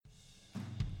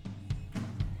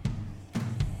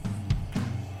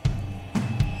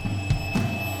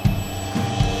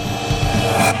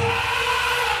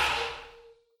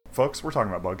Folks, we're talking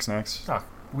about Bug Snacks.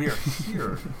 We are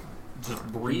here.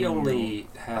 We only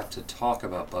have to talk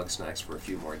about Bug Snacks for a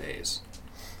few more days.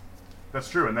 That's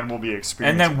true, and then we'll be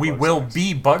experiencing. And then we Bug will Snacks.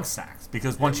 be Bug Snacks,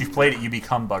 because once you've played it, you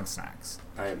become Bug Snacks.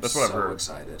 I am That's what I've so heard.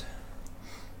 excited.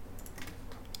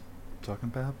 Talking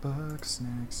about Bug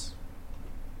Snacks.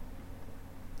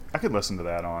 I could listen to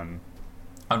that on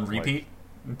Repeat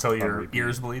until your repeat.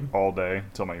 ears bleed. all day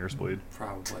until my ears bleed.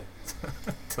 Probably.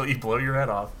 Until you blow your head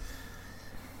off.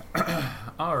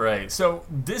 All right, so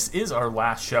this is our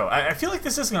last show. I feel like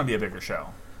this is going to be a bigger show,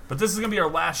 but this is going to be our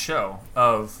last show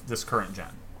of this current gen.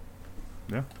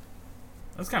 Yeah.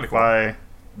 That's kind of cool. By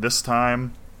this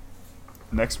time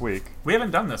next week, We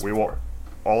haven't done this we before.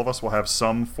 will. All of us will have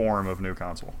some form of new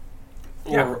console.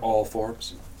 Yeah. Or all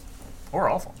forms. Or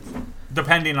awful,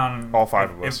 depending on All five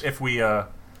of us. If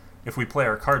we play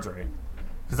our cards right,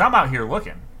 because I'm out here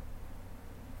looking.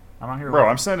 Bro,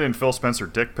 I'm sending Phil Spencer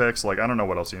dick pics. Like, I don't know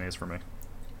what else he needs from me.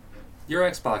 Your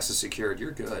Xbox is secured.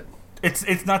 You're good.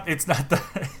 It's not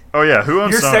the. Oh yeah, who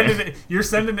owns Sony? You're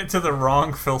sending it to the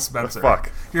wrong Phil Spencer.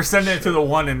 Fuck. You're sending it to the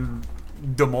one in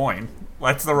Des Moines.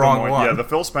 That's the wrong Des Moines. one. Yeah, the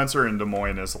Phil Spencer in Des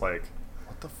Moines is like,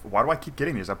 what the? Why do I keep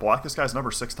getting these? I blocked this guy's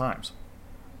number 6 times.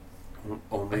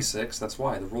 Only 6? That's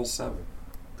why. The rule's 7.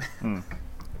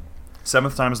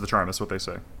 7th time is the charm. That's what they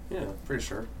say. Yeah, pretty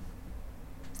sure.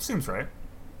 Seems right.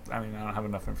 I mean, I don't have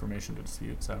enough information to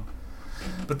dispute, so.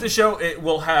 But this show, it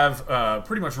will have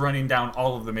pretty much running down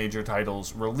all of the major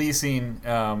titles releasing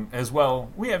as well.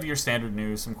 We have your standard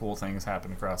news, some cool things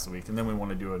happen across the week, and then we want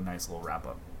to do a nice little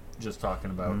wrap-up. Just talking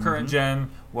about current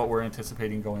gen, what we're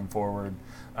anticipating going forward.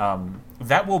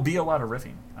 That will be a lot of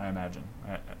riffing, I imagine,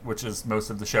 which is most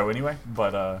of the show anyway.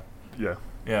 But,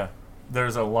 Yeah.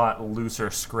 there's a lot looser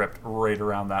script right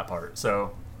around that part.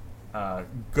 So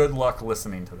good luck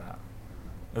listening to that.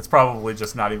 It's probably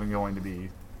just not even going to be...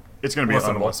 It's going to be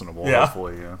Listenable. unlistenable, Yeah.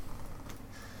 hopefully, yeah.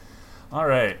 All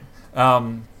right.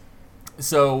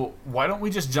 So why don't we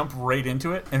just jump right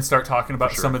into it and start talking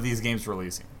about Sure. some of these games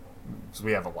releasing? Because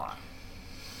we have a lot.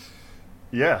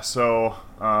 Yeah, so,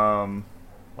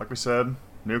 like we said,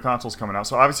 new consoles coming out.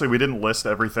 So obviously we didn't list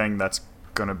everything that's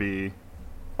going to be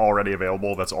already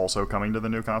available that's also coming to the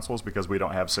new consoles because we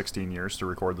don't have 16 years to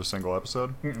record the single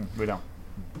episode. We don't.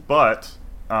 But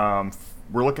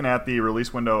we're looking at the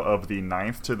release window of the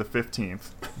 9th to the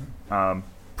 15th,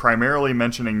 primarily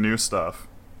mentioning new stuff.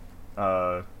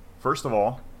 First of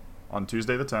all, on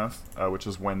Tuesday the 10th, which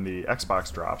is when the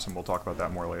Xbox drops, and we'll talk about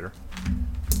that more later,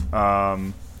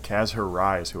 Kaz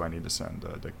Hirai is who I need to send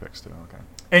dick pics to. Okay.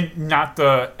 And not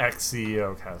the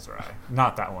ex-CEO Kazurai.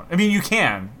 Not that one. I mean, you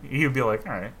can. You'd be like,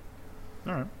 all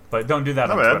right. But don't do that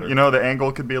Not on bad. Twitter. You know, the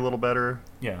angle could be a little better.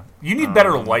 Yeah. You need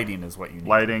better lighting is what you need.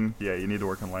 Lighting. Yeah, you need to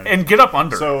work on lighting. And get up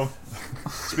under it. So,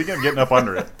 speaking of getting up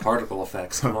under it, Particle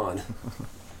effects, come on.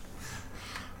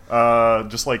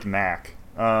 just like Knack.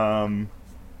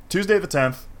 Tuesday the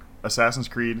 10th, Assassin's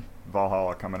Creed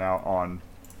Valhalla coming out on,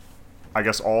 I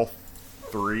guess, all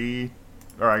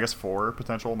 4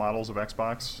 potential models of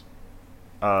Xbox.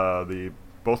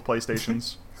 Both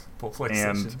PlayStations Both and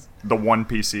PlayStations. the one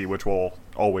PC, which will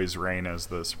always reign as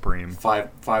the supreme. Five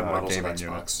models of gaming Xbox.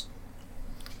 unit.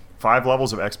 5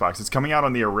 levels of Xbox. It's coming out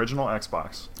on the original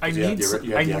Xbox. I You have need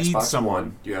the Xbox someone.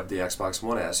 One, you have the Xbox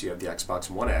One S, you have the Xbox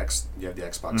One X, you have the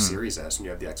Xbox Series S, and you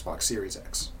have the Xbox Series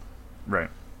X. Right.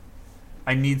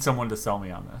 I need someone to sell me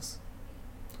on this.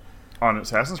 On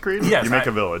Assassin's Creed, Yes, you make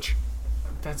a village.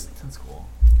 That's cool.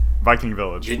 Viking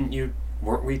village.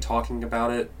 Weren't we talking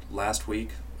about it last week?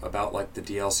 About, like, the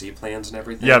DLC plans and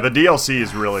everything? Yeah, the DLC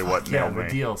is really what Yeah, nailed the me.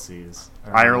 DLCs.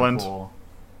 Are Ireland. Really cool.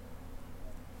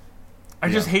 I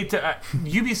just hate to...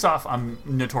 Ubisoft, I'm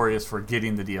notorious for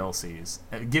getting the DLCs.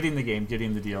 Getting the game,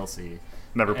 getting the DLC.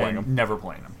 Never playing and them. Never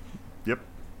playing them. Yep.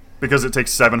 Because it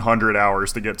takes 700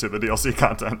 hours to get to the DLC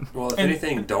content. Well, if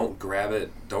anything, don't grab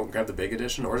it. Don't grab the big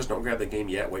edition, or just don't grab the game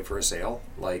yet. Wait for a sale.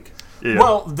 Like, Yeah.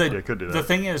 Well, could do that. the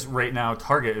thing is, right now,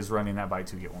 Target is running that buy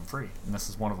 2 get 1 free, and this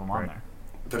is one of them on Right. there.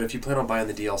 but if you plan on buying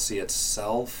the DLC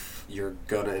itself, you're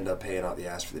gonna end up paying out the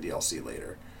ass for the DLC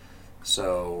later.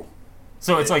 So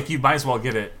So it's like you might as well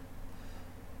get it.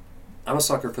 I'm a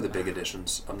sucker for the big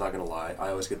editions. I'm not gonna lie. I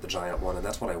always get the giant one, and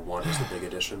that's what I want is the big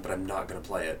edition. But I'm not gonna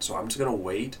play it, so I'm just gonna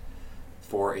wait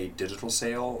for a digital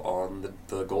sale on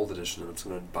the gold edition, and I'm just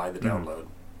gonna buy the download,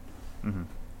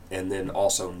 and then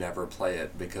also never play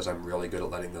it because I'm really good at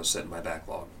letting those sit in my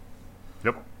backlog.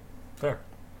 Yep. Fair.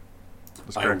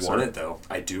 That's I correct, want sir. it though.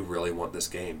 I do really want this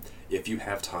game. If you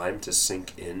have time to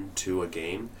sink into a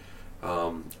game,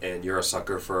 and you're a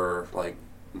sucker for like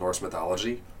Norse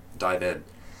mythology, dive in.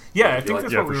 Yeah, I I feel think like-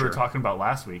 that's yeah, what for we were sure. talking about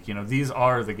last week. You know, these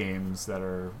are the games that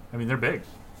are... I mean, they're big.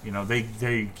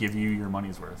 they give you your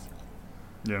money's worth.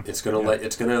 Yeah. It's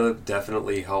gonna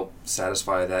definitely help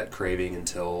satisfy that craving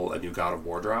until a new God of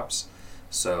War drops.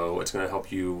 So it's gonna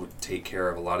help you take care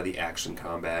of a lot of the action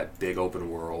combat, big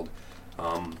open world,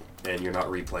 and you're not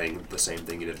replaying the same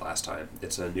thing you did last time.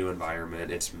 It's a new environment.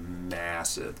 It's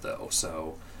massive though,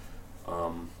 so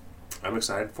I'm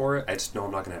excited for it. I just know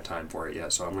I'm not gonna have time for it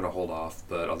yet, so I'm gonna hold off.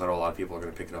 But I know a lot of people are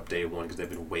gonna pick it up day one because they've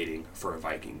been waiting for a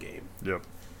Viking game. Yep.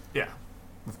 Yeah,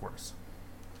 of course.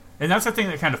 And that's the thing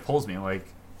that kind of pulls me. Like,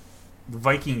 the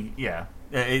Viking,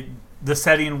 the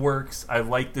setting works. I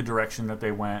like the direction that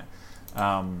they went.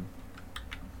 And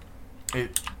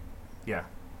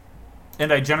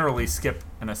I generally skip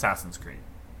an Assassin's Creed.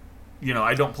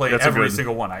 I don't play every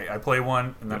single one. I play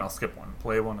one, and then I'll skip one.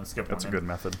 Play one, and skip one. That's a good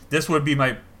method. This would be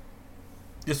one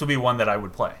that I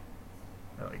would play,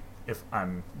 like, if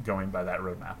I'm going by that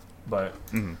roadmap. But,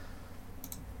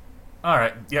 all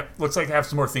right. Yep, looks like I have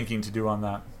some more thinking to do on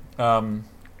that.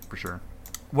 For sure.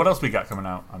 What else we got coming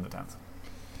out on the 10th?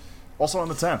 Also on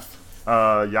the 10th,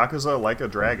 Yakuza Like a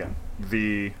Dragon.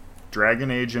 The Dragon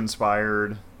Age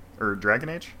inspired... Or Dragon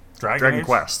Age? Dragon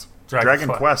Quest. Dragon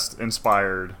Quest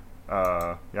inspired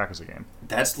Yakuza game.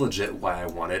 That's legit why I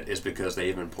want it, is because they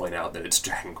even point out that it's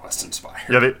Dragon Quest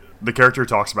inspired. Yeah, the character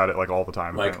talks about it like all the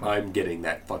time. Like, apparently. I'm getting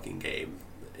that fucking game,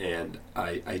 and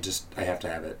I have to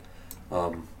have it.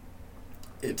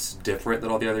 It's different than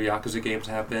all the other Yakuza games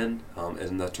have been,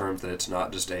 in the terms that it's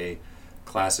not just a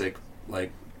classic,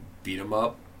 like, beat 'em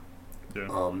up.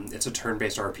 Yeah. It's a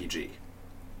turn-based RPG.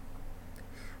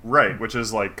 Right, which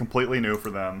is, like, completely new for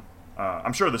them.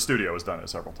 I'm sure the studio has done it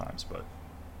several times, but,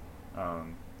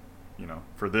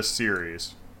 for this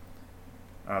series,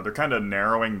 they're kind of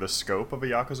narrowing the scope of a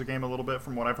Yakuza game a little bit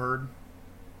from what I've heard.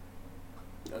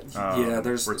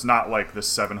 Where it's not like this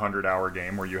 700-hour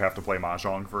game where you have to play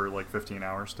Mahjong for like 15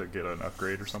 hours to get an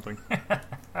upgrade or something.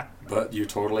 But you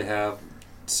totally have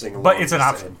sing-alongs, but it's an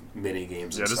option. And mini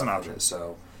games. Yeah, and it is stuff an option.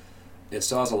 So it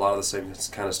still has a lot of the same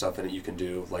kind of stuff in it you can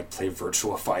do, like play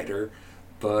Virtua Fighter.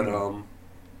 But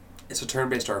it's a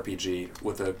turn-based RPG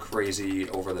with a crazy,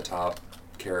 over-the-top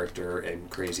character and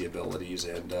crazy abilities.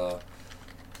 And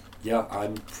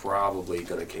I'm probably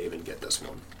gonna cave and get this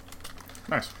one.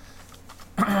 Nice.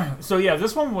 So yeah,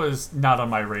 this one was not on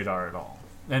my radar at all,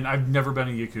 and I've never been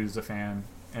a Yakuza fan.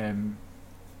 And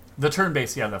the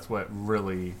turn-based, that's what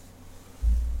really.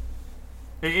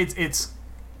 It's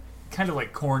kind of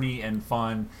like corny and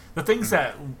fun. The things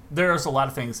that there's a lot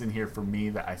of things in here for me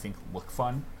that I think look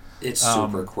fun. It's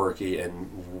super quirky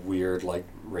and weird, like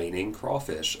raining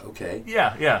crawfish. Okay.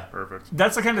 Yeah. Perfect.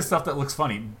 That's the kind of stuff that looks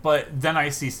funny. But then I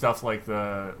see stuff like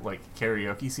the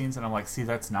karaoke scenes, and I'm like, see,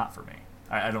 that's not for me.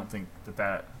 I don't think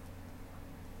that.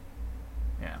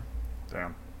 Yeah.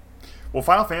 Damn. Well,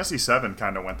 Final Fantasy VII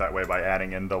kind of went that way by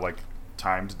adding in the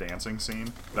timed dancing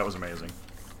scene. That was amazing.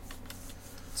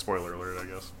 Spoiler alert, I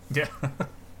guess. Yeah.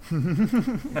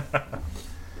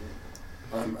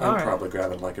 I'm probably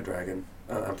grabbing Like a Dragon.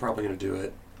 I'm probably going to do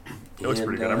it. It looks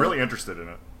pretty good. I'm really interested in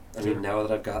it. I mean, now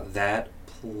that I've got that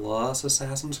plus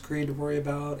Assassin's Creed to worry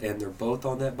about, and they're both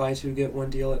on that buy two get one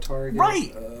deal at Target.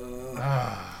 Right.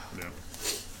 Yeah.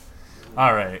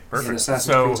 All right. Perfect. And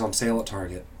Assassin's Creed's on sale at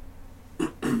Target.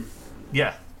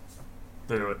 Yeah.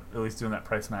 They're at least doing that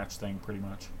price match thing pretty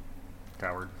much.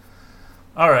 Coward.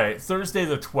 All right. Thursday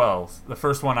the 12th. The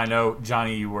first one I know,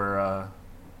 Johnny, you were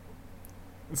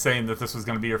saying that this was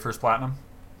going to be your first platinum.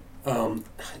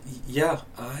 Yeah,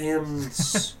 I am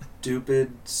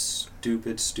stupid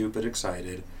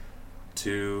excited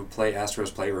to play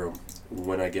Astro's Playroom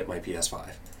when I get my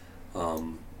PS5.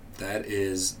 That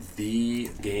is the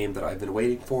game that I've been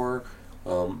waiting for.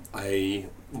 I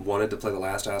wanted to play the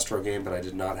last Astro game, but I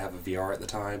did not have a VR at the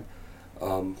time.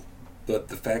 But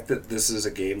the fact that this is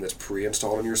a game that's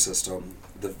pre-installed on your system,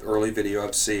 the early video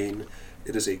I've seen,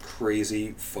 it is a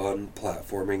crazy, fun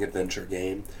platforming adventure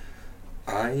game.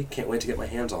 I can't wait to get my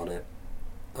hands on it.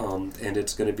 And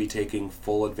it's going to be taking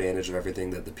full advantage of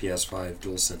everything that the PS5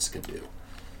 DualSense can do.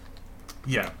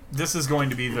 Yeah, this is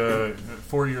going to be the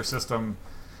for your system.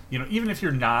 Even if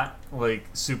you're not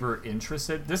super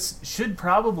interested, this should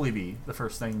probably be the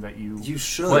first thing that you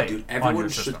should, play dude. on Everyone your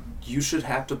should. system. You should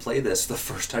have to play this the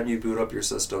first time you boot up your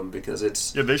system because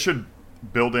it's Yeah, they should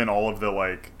build in all of the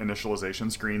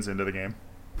initialization screens into the game.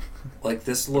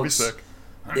 this That'd be looks. sick.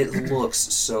 It looks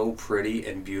so pretty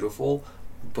and beautiful,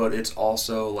 but it's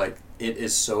also it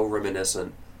is so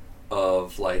reminiscent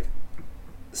of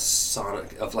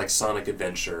Sonic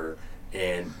Adventure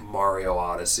and Mario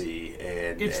Odyssey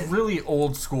and It's really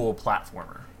old school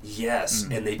platformer. yes,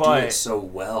 and they do But- it so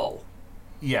well.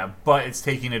 Yeah, but it's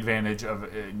taking advantage of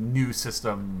a new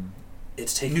system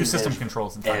it's taking new system advantage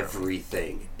controls of entirely.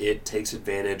 everything. It takes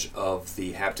advantage of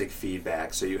the haptic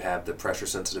feedback, so you have the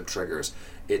pressure-sensitive triggers.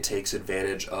 It takes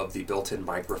advantage of the built-in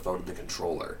microphone in the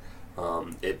controller.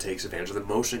 It takes advantage of the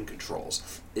motion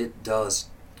controls. It does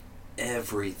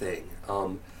everything.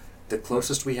 The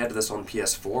closest we had to this on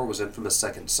PS4 was Infamous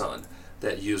Second Son,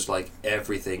 that used like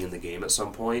everything in the game at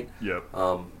some point. Yep.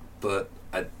 But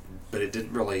it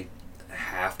didn't really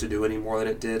have to do any more than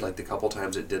it did. Like the couple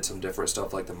times it did some different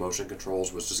stuff, like the motion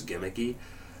controls was just gimmicky.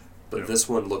 But Yep. this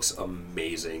one looks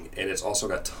amazing, and it's also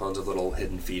got tons of little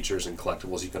hidden features and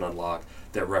collectibles you can unlock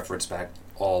that reference back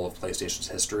all of PlayStation's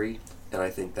history. And I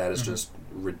think that is just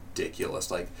ridiculous.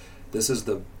 Like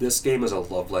this game is a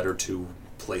love letter to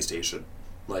PlayStation,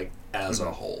 like as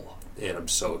a whole, and I'm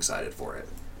so excited for it.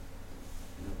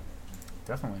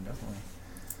 Definitely.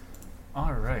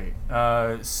 All right.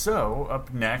 So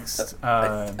up next,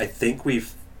 I think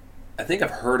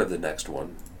I've heard of the next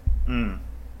one.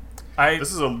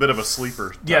 This is a bit of a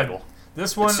sleeper title.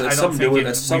 This one It's I don't some think new,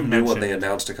 it's some we've new one they mentioned.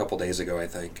 announced a couple days ago, I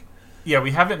think. Yeah,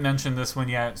 we haven't mentioned this one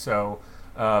yet. So,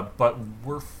 but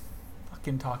we're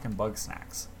fucking talking Bug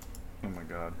Snacks. Oh my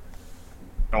god.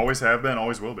 Always have been,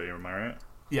 always will be. Am I right?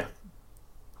 Yeah.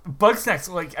 Bug Snacks,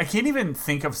 like, I can't even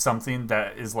think of something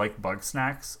that is like Bug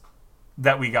Snacks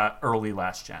that we got early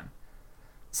last gen.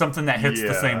 Something that hits the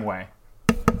Yeah. same way.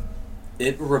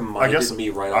 It reminded guess me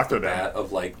right off the Octodad. bat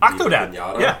of like Viva Octodad.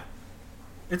 Pinata. Yeah.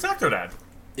 It's Octodad.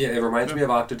 Yeah, it reminds me of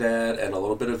Octodad and a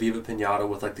little bit of Viva Pinata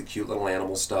with like the cute little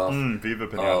animal stuff. Viva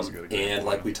Pinata's a good example. And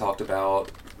like we talked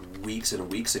about weeks and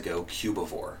weeks ago,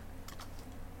 Cubivore.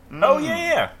 Oh,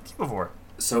 yeah. Cubivore.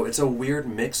 So it's a weird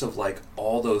mix of like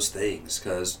all those things,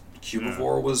 because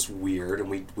Cubivore was weird, and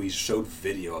we showed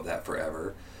video of that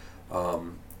forever.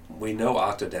 We know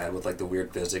Octodad with like the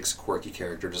weird physics, quirky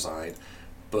character design,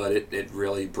 but it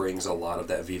really brings a lot of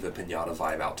that Viva Pinata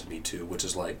vibe out to me too, which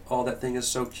is like, oh, that thing is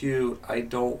so cute, I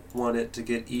don't want it to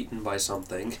get eaten by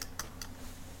something.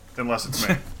 Unless it's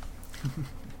me.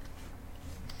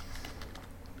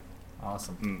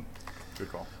 Awesome. Good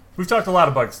call. We've talked a lot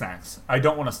of Bug Snacks. I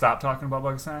don't want to stop talking about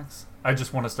Bug Snacks. I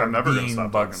just want to start I'm never going to being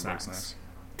stop Bug talking about Snacks. snacks.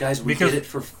 Guys, we Because- get it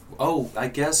for... Oh, I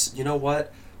guess, you know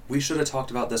what? We should have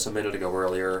talked about this a minute ago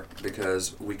earlier,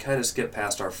 because we kind of skipped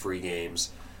past our free games.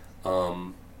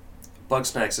 Bug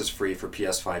Snacks is free for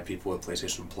PS5 people with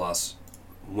PlayStation Plus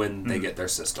when they get their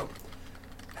system.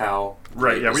 How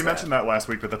Right, great yeah, is we that? mentioned that last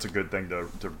week, but that's a good thing to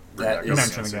bring That back is- up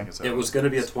Mention seeing again. as It was going to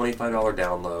be a $25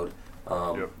 download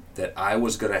Yep. that I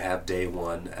was going to have day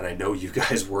one, and I know you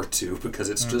guys were too, because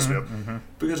it's just Yep.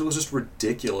 because it was just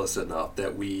ridiculous enough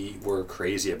that we were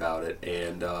crazy about it,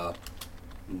 and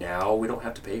now we don't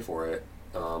have to pay for it,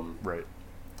 Right.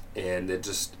 and it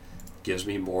just gives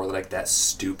me more like that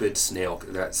stupid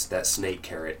that snake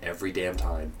carrot every damn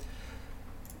time.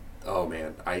 Oh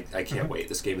man, I can't wait.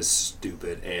 This game is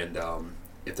stupid, and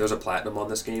if there's a platinum on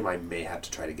this game, I may have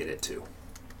to try to get it too.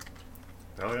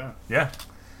 Hell yeah. Yeah.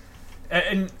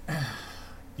 And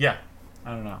yeah,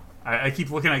 I don't know. I keep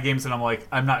looking at games and I'm like,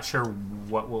 I'm not sure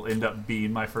what will end up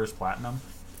being my first platinum.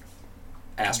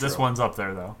 Astro. This one's up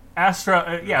there though.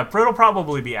 Astra, yeah, it'll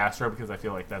probably be Astra because I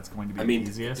feel like that's going to be I mean, the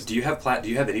easiest. do you have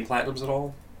any platinums at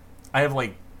all? I have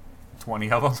like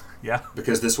 20 of them. Yeah,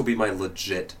 Because this will be my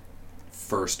legit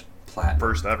first platinum.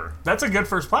 First ever. that's a good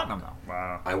first platinum though.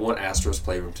 Wow. I want Astro's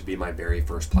Playroom to be my very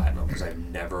first platinum because I've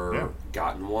never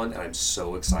gotten one, and I'm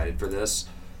so excited for this.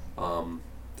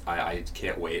 I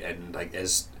can't wait, and like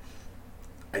as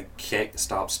I can't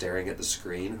stop staring at the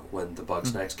screen when the Bug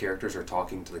Snacks characters are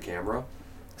talking to the camera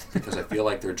because I feel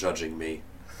like they're judging me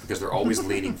because they're always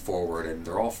leaning forward and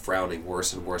they're all frowning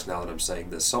worse and worse now that I'm saying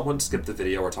this. Someone skip the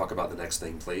video or talk about the next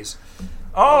thing, please.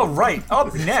 Oh, right.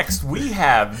 Up next, we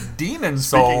have Demon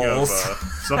Speaking of Souls.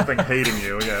 something hating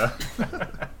you, yeah.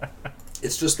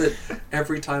 It's just that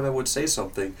every time I would say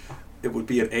something, it would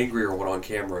be an angrier one on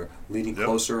camera, leaning Yep.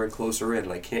 closer and closer in,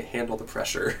 and I can't handle the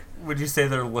pressure. Would you say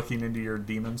they're looking into your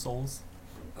Demon Souls?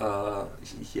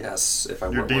 Yes, if I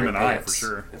Your weren't demon wearing eye, pants. for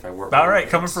sure. If I weren't All wearing right,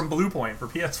 coming pants. from Bluepoint for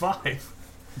PS5.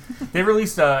 They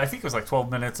released, I think it was like 12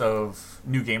 minutes of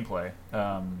new gameplay.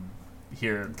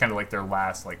 Here, kind of like their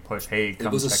last like push. Hey, come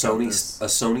It was a check out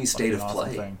Sony this state of fucking awesome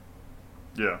play. thing.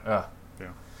 Yeah. Yeah.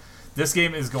 This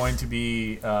game is going to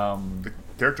be The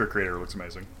character creator looks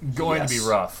amazing. going to be Yes.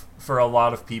 rough for a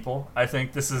lot of people. I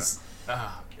think this is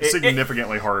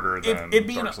Significantly harder than it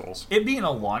being Dark Souls. it being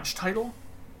a launch title.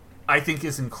 I think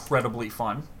is incredibly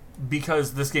fun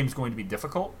because this game's going to be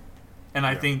difficult, and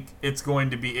I think it's going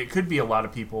to be. It could be a lot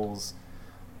of people's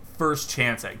first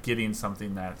chance at getting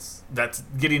something that's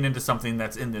getting into something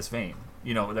that's in this vein.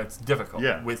 You know, that's difficult.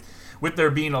 Yeah. With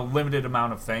there being a limited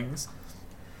amount of things.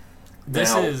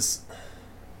 This Now- is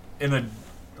in a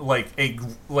like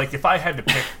if I had to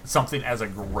pick something as a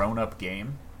grown-up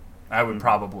game, I would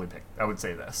I would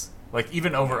say this. Like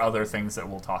even over other things that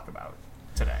we'll talk about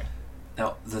today.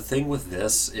 Now, the thing with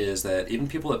this is that even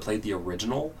people that played the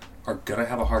original are going to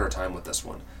have a harder time with this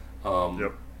one.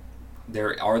 Yep.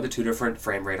 There are the two different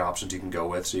frame rate options you can go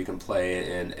with. So you can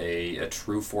play in a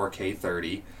true 4K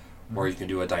 30, or you can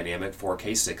do a dynamic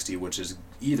 4K 60, which is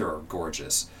either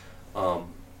gorgeous.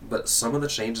 But some of the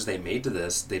changes they made to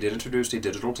this, they did introduce a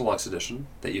digital deluxe edition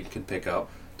that you can pick up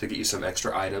to get you some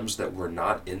extra items that were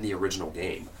not in the original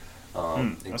game,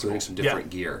 including cool. some different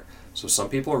gear. So some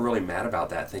people are really mad about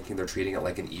that, thinking they're treating it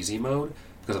like an easy mode,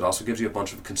 because it also gives you a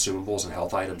bunch of consumables and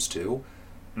health items too.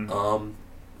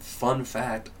 Fun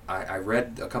fact, I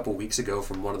read a couple weeks ago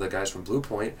from one of the guys from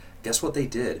Bluepoint, guess what they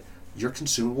did? Your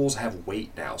consumables have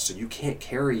weight now, so you can't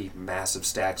carry massive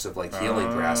stacks of like healing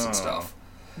grass and stuff.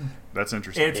 That's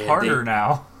interesting. It's And harder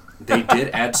now. They did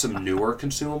add some newer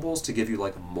consumables to give you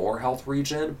like more health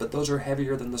regen, but those are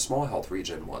heavier than the small health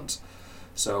regen ones.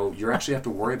 So you actually have to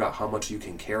worry about how much you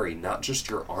can carry, not just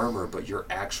your armor, but your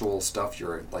actual stuff,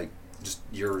 your like just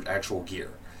your actual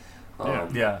gear.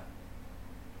 Yeah.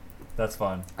 That's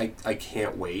fun. I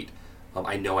can't wait.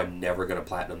 I know I'm never going to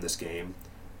platinum this game.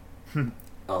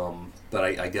 But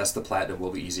I guess the platinum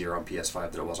will be easier on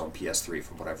PS5 than it was on PS3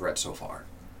 from what I've read so far.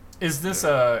 Is this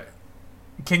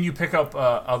can you pick up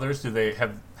others? Do they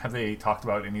have they talked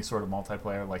about any sort of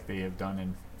multiplayer like they have done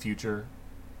in future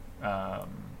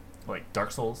like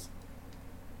Dark Souls?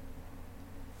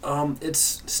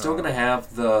 It's still going to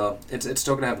have the it's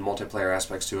still going to have the multiplayer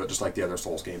aspects to it, just like the other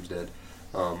Souls games did.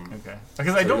 Okay,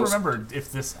 because I so don't you'll remember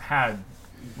if this had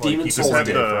Demon you could Souls Just have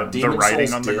did. the Demon writing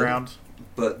Souls on the did. ground.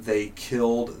 But they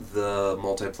killed the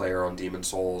multiplayer on Demon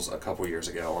Souls a couple years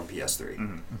ago on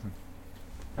PS3.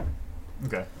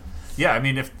 Okay. Yeah, I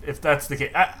mean, if that's the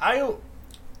case, I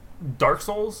Dark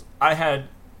Souls, I had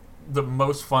the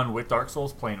most fun with Dark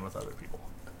Souls playing it with other people.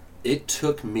 It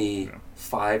took me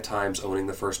 5 times owning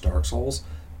the first Dark Souls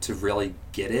to really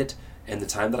get it, and the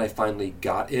time that I finally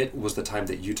got it was the time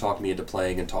that you talked me into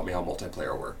playing and taught me how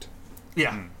multiplayer worked.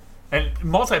 Yeah, and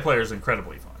multiplayer is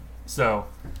incredibly fun. So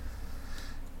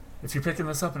if you're picking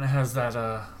this up and it has that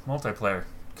multiplayer,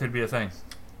 could be a thing.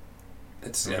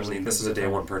 It's Really I mean, this is a day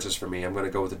one purchase for me. I'm going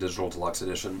to go with the digital deluxe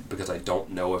edition because I don't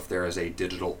know if there is a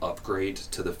digital upgrade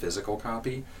to the physical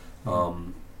copy.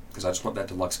 Because I just want that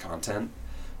deluxe content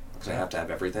because I have to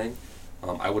have everything.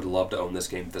 I would love to own this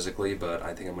game physically, but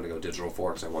I think I'm going to go digital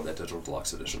for because I want that digital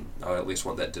deluxe edition. I at least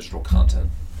want that digital content.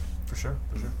 For sure.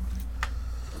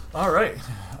 All right.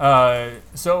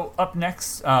 So up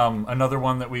next, another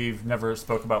one that we've never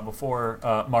spoke about before,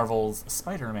 Marvel's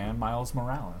Spider-Man Miles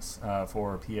Morales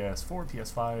for PS4,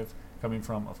 PS5, coming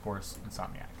from, of course,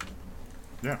 Insomniac.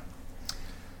 Yeah.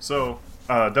 So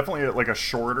definitely like a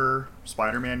shorter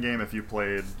Spider-Man game. If you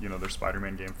played, their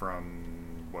Spider-Man game from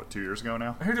 2 years ago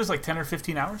now. I heard it was like 10 or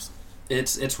 15 hours.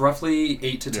 It's roughly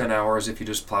 8 to 10 Yeah. hours if you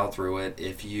just plow through it.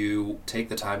 If you take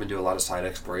the time and do a lot of side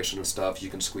exploration and stuff, you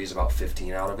can squeeze about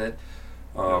 15 out of it.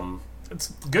 It's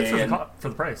good And- for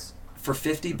the price. For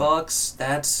 $50,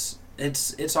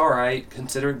 it's all right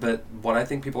considering. But what I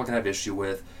think people can have issue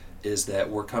with is that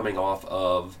we're coming off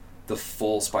of the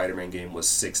full Spider-Man game was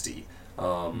 $60,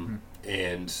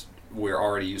 and we're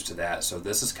already used to that. So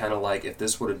this is kind of like if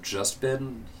this would have just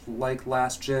been like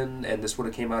last gen and this would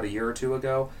have came out a year or two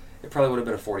ago, it probably would have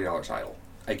been a $40 title.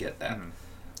 I get that.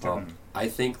 I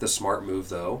think the smart move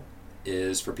though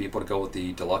is for people to go with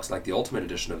the deluxe, like the Ultimate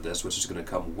Edition of this, which is going to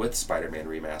come with Spider-Man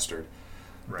Remastered.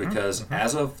 Right. Because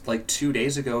as of like 2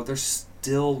 days ago, they're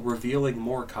still revealing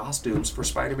more costumes for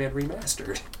Spider-Man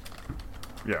Remastered.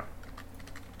 Yeah.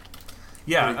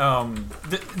 Yeah,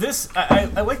 this I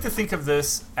like to think of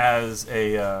this as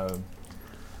a.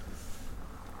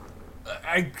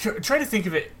 Try to think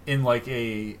of it in like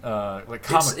a like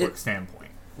comic book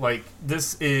standpoint. Like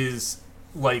this is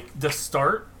like the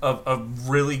start of a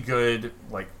really good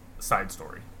like side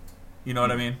story. You know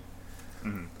what I mean?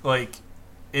 Like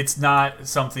it's not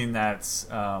something that's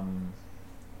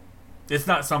it's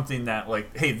not something that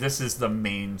like, hey, this is the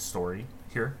main story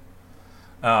here.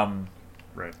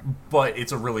 Right. But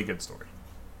it's a really good story.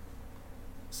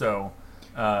 So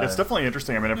It's definitely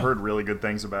interesting. I mean, I've heard really good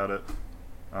things about it.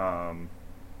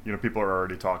 People are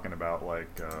already talking about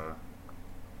like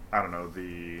I don't know,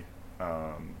 the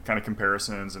kind of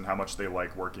comparisons and how much they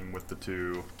like working with the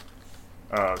two.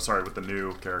 With the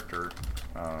new character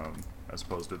as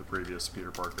opposed to the previous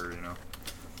Peter Parker.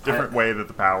 Different way that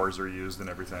the powers are used and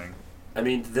everything. I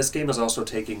mean, this game is also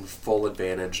taking full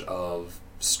advantage of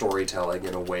storytelling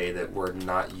in a way that we're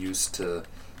not used to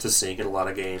seeing in a lot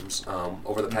of games.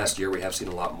 Over the past year, we have seen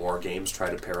a lot more games try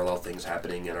to parallel things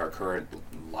happening in our current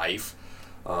life,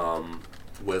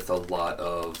 with a lot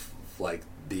of like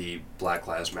the Black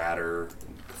Lives Matter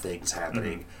things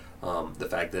happening. The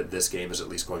fact that this game is at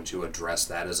least going to address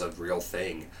that as a real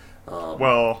thing.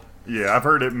 Well, yeah, I've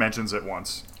heard it mentions it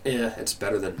once. Yeah, it's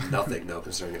better than nothing, though,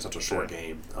 considering it's such a short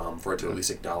game. For it to at least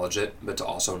acknowledge it, but to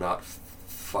also not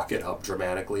fuck it up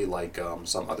dramatically like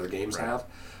some other games have.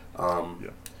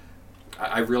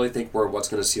 I really think what's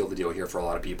going to seal the deal here for a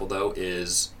lot of people, though,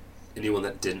 is anyone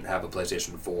that didn't have a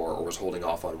PlayStation 4 or was holding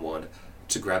off on one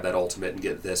to grab that Ultimate and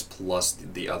get this plus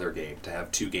the other game, to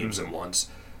have two games at once.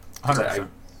 100%.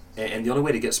 And the only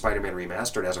way to get Spider-Man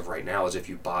Remastered as of right now is if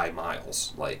you buy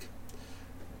Miles. Like,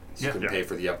 you can pay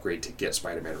for the upgrade to get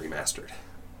Spider-Man Remastered.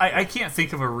 I can't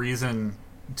think of a reason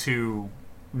to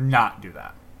not do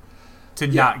that. To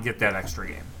not get that extra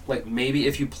game. Like, maybe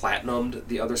if you platinumed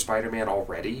the other Spider-Man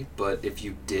already, but if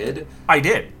you did... I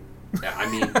did. I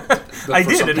mean... I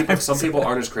did. Some people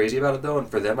aren't as crazy about it, though, and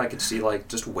for them, I could see, like,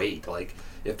 just wait. Like,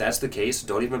 if that's the case,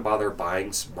 don't even bother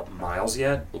buying Miles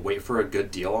yet. Wait for a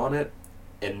good deal on it,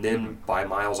 and then buy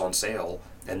Miles on sale,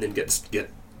 and then get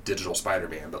digital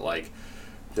Spider-Man. But, like...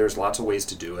 There's lots of ways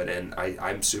to do it, and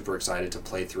I'm super excited to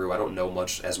play through. I don't know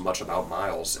as much about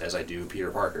Miles as I do Peter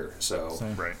Parker. So,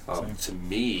 to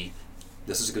me,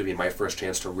 this is going to be my first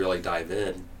chance to really dive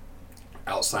in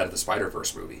outside of the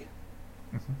Spider-Verse movie.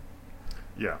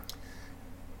 Mm-hmm. Yeah.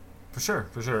 For sure.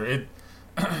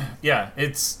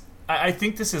 I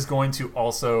think this is going to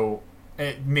also,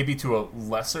 maybe to a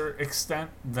lesser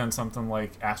extent than something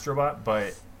like Astrobot,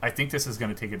 but I think this is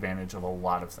going to take advantage of a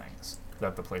lot of things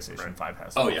that the PlayStation 5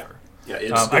 has to offer.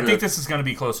 I think this is going to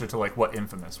be closer to like what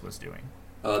Infamous was doing.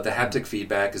 The haptic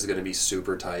feedback is going to be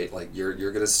super tight. Like you're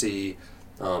going to see,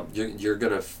 you're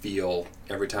going to feel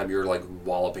every time you're like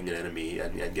walloping an enemy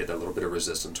and get a little bit of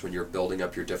resistance when you're building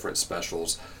up your different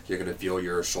specials. You're going to feel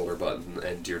your shoulder button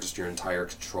and your entire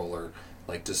controller.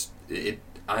 Like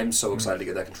I'm so excited to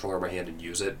get that controller in my hand and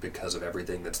use it because of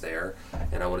everything that's there,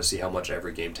 and I want to see how much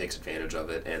every game takes advantage of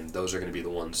it. And those are going to be the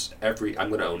ones. I'm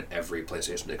going to own every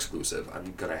PlayStation exclusive.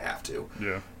 I'm going to have to.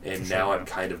 Yeah. And now I'm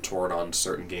kind of torn on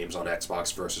certain games on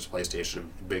Xbox versus PlayStation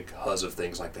because of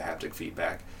things like the haptic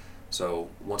feedback. So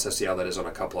once I see how that is on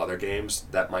a couple other games,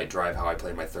 that might drive how I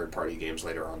play my third-party games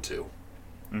later on too.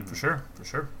 Mm-hmm. For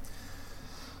sure.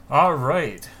 All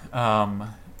right.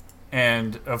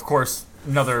 And of course,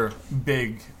 another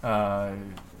big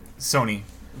Sony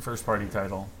first-party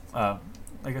title. I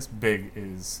guess big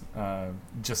is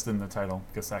just in the title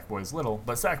because Sackboy is little,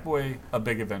 but Sackboy, A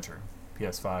Big Adventure,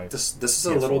 PS5. This is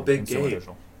a little big game. It's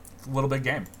a little big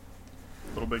game.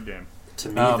 To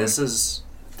me, this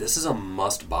is a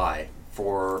must-buy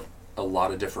for a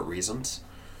lot of different reasons.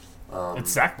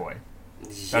 It's Sackboy.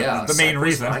 Yeah, the main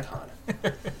reason. Icon.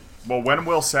 Well, when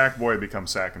will Sackboy become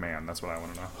Sackman? That's what I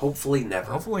want to know. Hopefully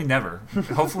never.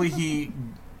 Hopefully he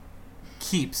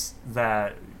keeps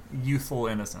that youthful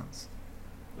innocence.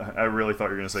 I really thought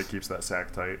you were going to say keeps that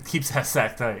sack tight. Keeps that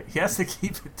sack tight. He has to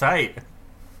keep it tight.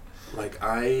 Like,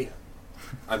 I'm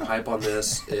hype on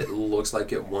this. It looks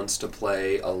like it wants to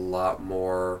play a lot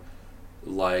more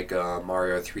like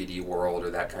Mario 3D World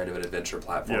or that kind of an adventure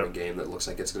platforming game that looks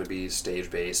like it's going to be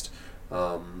stage-based.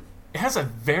 It has a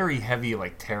very heavy,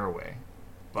 like, tearaway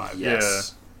vibe.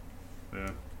 Yes. Yeah.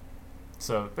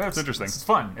 So that's interesting. It's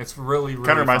fun. It's really, really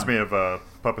kind of reminds fun. me of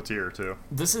Puppeteer, too.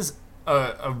 This is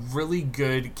a really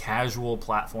good casual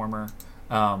platformer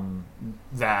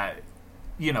that,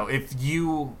 you know, if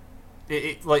you...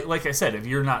 like I said, if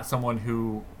you're not someone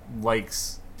who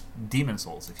likes Demon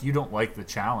Souls, if you don't like the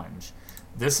challenge,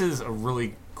 this is a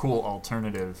really cool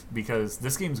alternative because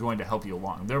this game's going to help you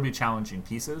along. There'll be challenging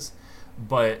pieces,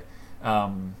 but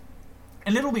and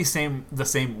it'll be the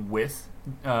same with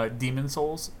Demon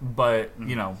Souls, but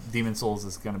you know, Demon Souls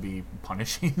is going to be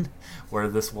punishing where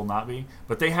this will not be.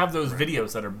 But they have those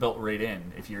videos that are built right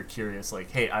in if you're curious,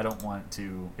 like, hey, I don't want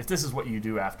to, if this is what you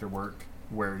do after work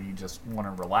where you just want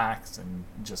to relax and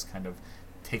just kind of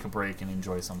take a break and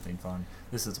enjoy something fun,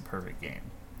 this is a perfect game.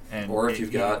 And or if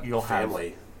you've got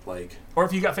family, or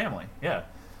if you got family,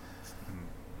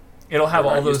 it'll have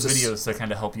all those videos to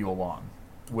kind of help you along.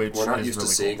 Which we're not is used really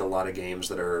to seeing cool. a lot of games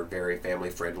that are very family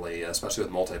friendly, especially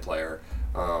with multiplayer.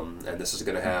 And this is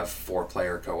going to have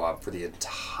 4-player co-op for the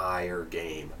entire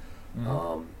game,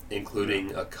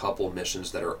 including a couple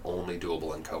missions that are only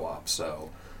doable in co-op. So,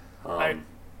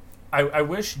 I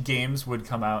wish games would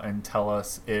come out and tell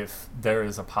us if there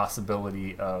is a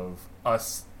possibility of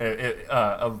us,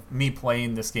 of me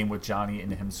playing this game with Johnny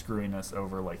and him screwing us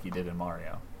over like he did in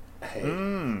Mario. Hey,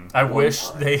 I one wish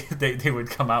time. they would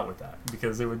come out with that,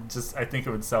 because it would just, I think it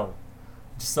would sell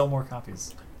more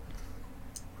copies.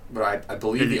 But I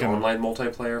believe Yeah, you the can- online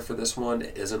multiplayer for this one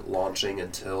isn't launching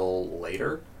until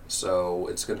later, so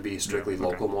it's going to be strictly Yeah,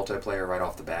 okay. local multiplayer right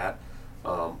off the bat,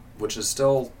 which is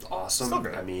still awesome. Still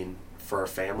great. I mean, for a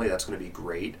family, that's going to be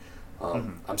great.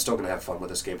 I'm still going to have fun with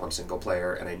this game on single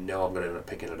player, and I know I'm going to end up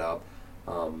picking it up.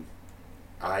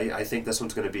 I think this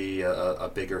one's going to be a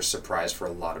bigger surprise for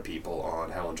a lot of people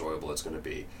on how enjoyable it's going to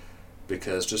be,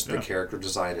 because just the Yeah. character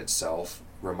design itself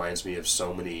reminds me of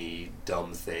so many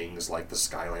dumb things like the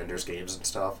Skylanders games and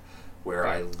stuff, where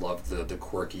I loved the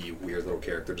quirky, weird little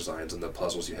character designs and the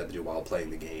puzzles you had to do while playing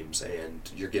the games, and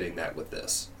you're getting that with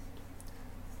this.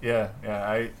 Yeah,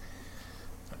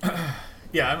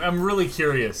 I'm really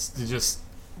curious to just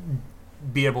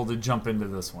be able to jump into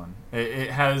this one.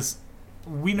 It has,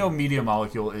 we know Media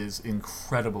Molecule is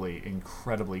incredibly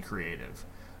creative,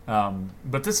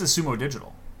 but this is Sumo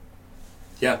Digital.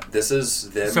 Yeah, this is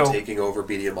them So- taking over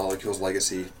Media Molecule's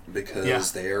legacy because Yeah.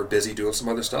 they're busy doing some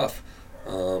other stuff.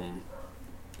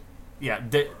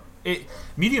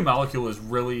 Media Molecule is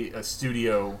really a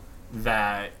studio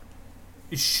that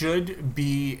should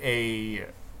be a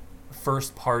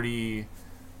first party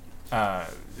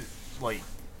like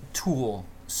tool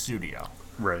studio.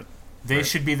 Right. They Right.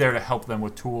 should be there to help them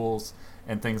with tools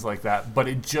and things like that, but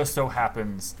it just so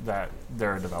happens that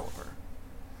they're a developer.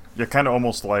 Yeah, kind of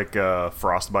almost like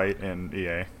Frostbite in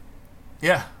EA.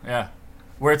 Yeah.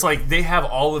 Where it's like they have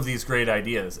all of these great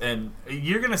ideas, and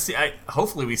you're going to see,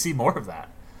 hopefully we see more of that.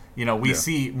 You know, we Yeah.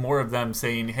 see more of them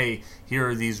saying, hey, here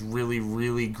are these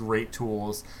really great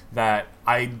tools that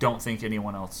I don't think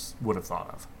anyone else would have thought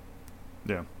of.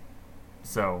 Yeah.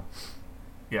 So,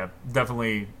 yeah,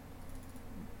 definitely,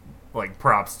 like,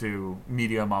 props to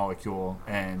Media Molecule,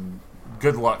 and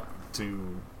good luck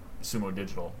to Sumo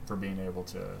Digital for being able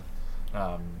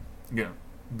to,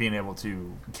 being able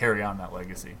to carry on that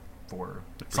legacy for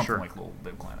something sure. like Little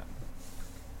Big Planet.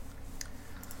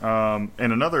 And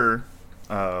another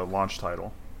launch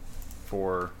title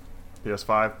for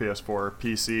PS5, PS4,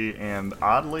 PC, and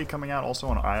oddly coming out also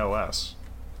on iOS.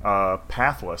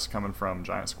 Pathless, coming from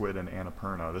Giant Squid and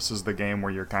Annapurna. This is the game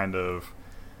where you're kind of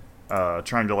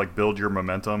trying to like build your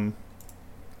momentum.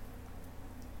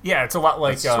 Yeah, it's a lot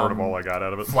like That's sort of all I got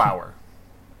out of it. Flower.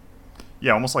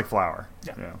 Yeah, almost like Flower.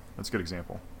 Yeah. That's a good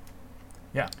example.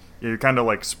 Yeah. Yeah, you're kind of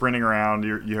like sprinting around.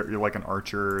 You're like an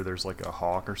archer. There's like a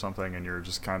hawk or something, and you're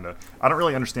just kind of. I don't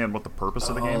really understand what the purpose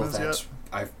of the game is yet.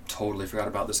 I totally forgot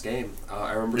about this game.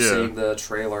 I remember Yeah. seeing the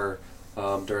trailer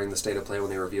during the State of Play when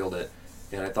they revealed it,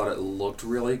 and I thought it looked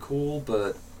really cool,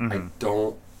 but I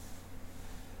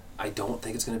don't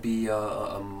think it's going to be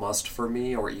a must for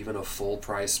me or even a full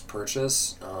price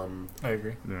purchase. I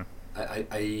agree. Yeah.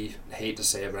 I hate to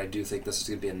say it, but I do think this is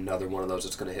going to be another one of those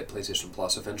that's going to hit PlayStation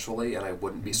Plus eventually, and I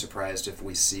wouldn't be surprised if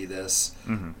we see this,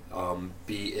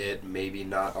 be it maybe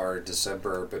not our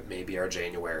December, but maybe our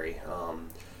January.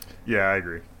 Yeah, I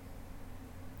agree.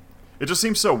 It just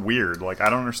seems so weird. Like I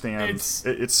don't understand.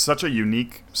 It's such a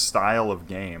unique style of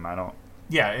game. I don't.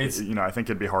 Yeah, it's I think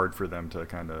it'd be hard for them to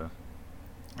kind of.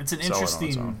 It's an sell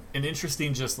it on its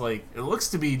interesting, just like, it looks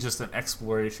to be just an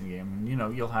exploration game. You know,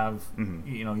 you'll have,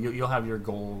 you'll have your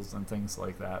goals and things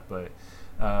like that, but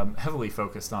heavily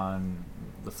focused on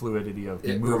the fluidity of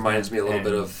It movement reminds me a little and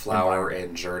bit of Flower environment.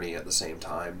 and Journey at the same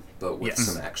time, but with Yes.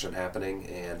 some action happening,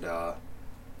 and I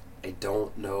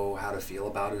don't know how to feel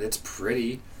about it. It's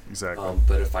pretty, Exactly.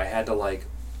 but if I had to like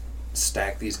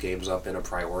stack these games up in a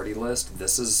priority list,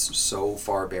 this is so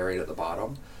far buried at the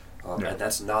bottom. Yeah. And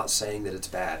that's not saying that it's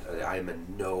bad. I am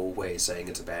in no way saying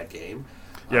it's a bad game.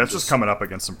 Yeah, it's just coming up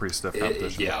against some pretty stiff competition.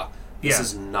 This Yeah.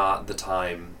 is not the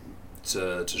time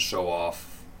to show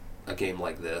off a game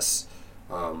like this,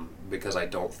 because I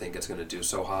don't think it's going to do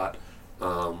so hot.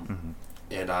 And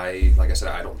like I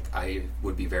said, I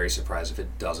would be very surprised if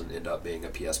it doesn't end up being a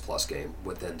PS Plus game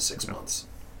within 6 months.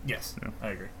 Yes, Yeah. I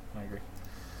agree.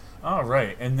 All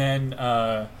right, and then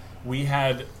we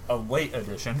had a late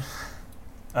addition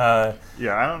Yeah,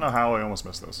 I don't know how I almost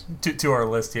missed this. to our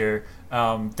list here.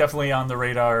 Definitely on the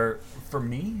radar for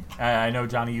me. I know,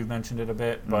 Johnny, you mentioned it a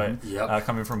bit, but Yep.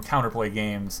 coming from Counterplay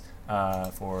Games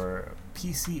for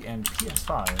PC and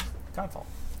PS5, Godfall.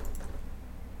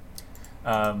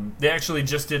 They actually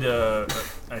just did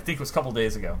I think it was a couple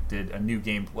days ago, did a new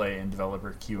gameplay and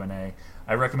developer Q&A.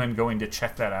 I recommend going to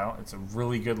check that out. It's a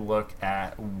really good look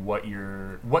at what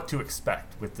to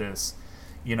expect with this,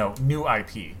 new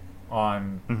IP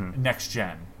on next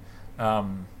gen.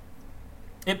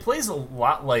 It plays a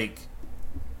lot like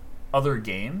other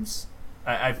games.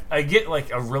 I get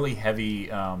like a really heavy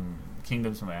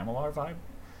Kingdoms of Amalur vibe,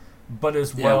 but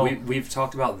as Yeah, well, we've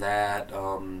talked about that.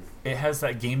 it has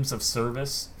that games of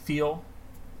service feel,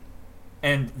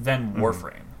 and then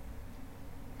Warframe.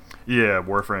 Yeah,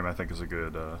 Warframe I think is a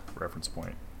good reference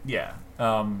point. Yeah,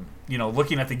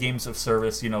 looking at the games of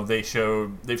service, they've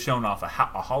shown off a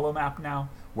holo map now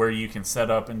where you can set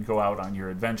up and go out on your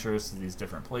adventures to these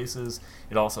different places.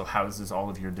 It also houses all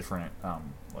of your different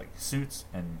suits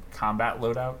and combat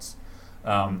loadouts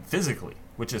physically,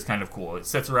 which is kind of cool. It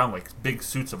sets around like big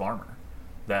suits of armor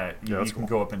that you can cool.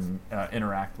 go up and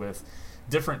interact with.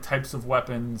 Different types of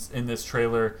weapons in this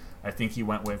trailer. I think he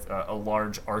went with a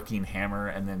large arcing hammer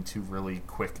and then 2 really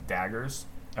quick daggers.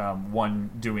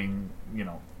 One doing,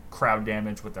 crowd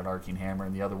damage with that arcing hammer,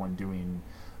 and the other one doing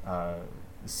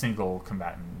single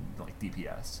combatant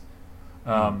DPS.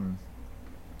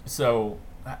 So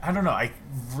I don't know. I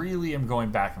really am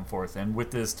going back and forth, and with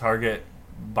this Target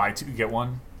buy 2 get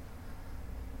 1,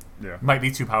 might be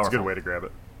too powerful. It's a good way to grab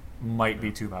it. Might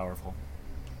be too powerful.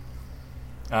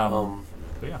 But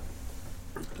yeah.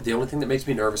 The only thing that makes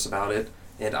me nervous about it,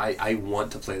 and I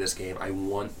want to play this game, I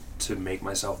want to make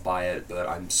myself buy it, but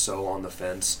I'm so on the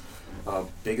fence.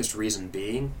 Biggest reason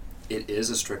being, it is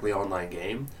a strictly online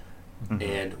game,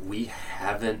 and we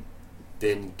haven't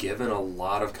been given a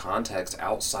lot of context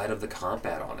outside of the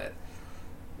combat on it.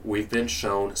 We've been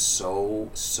shown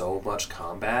so much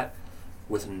combat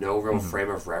with no real frame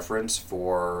of reference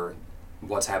for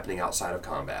what's happening outside of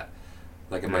combat.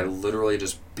 Am I literally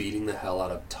just beating the hell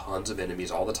out of tons of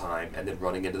enemies all the time, and then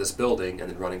running into this building, and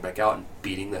then running back out and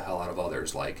beating the hell out of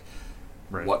others?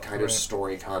 What kind of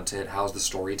story content? How's the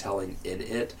storytelling in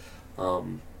it?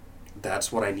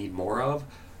 That's what I need more of,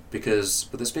 because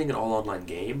with this being an all-online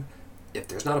game, if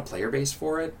there's not a player base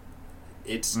for it,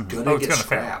 it's gonna get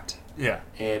scrapped. Yeah.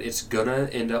 And it's gonna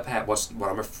end up what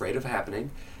I'm afraid of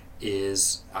happening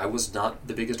is I was not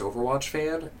the biggest Overwatch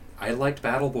fan. I liked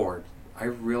Battleborn. I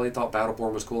really thought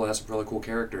Battleborn was cool. It had some really cool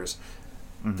characters.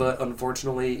 But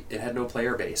unfortunately, it had no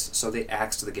player base, so they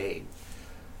axed the game.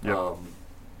 Yep.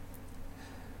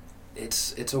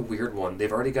 It's a weird one.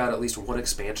 They've already got at least one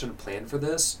expansion planned for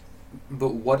this,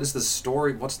 but what is the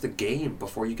story? What's the game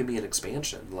before you give me an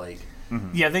expansion?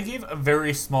 Yeah, they gave a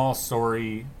very small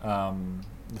story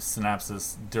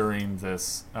synopsis during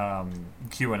this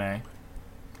Q&A.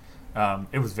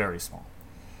 It was very small.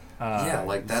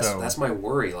 That's my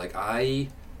worry. I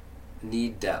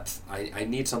need depth. I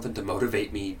need something to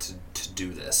motivate me to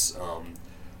do this.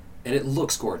 And it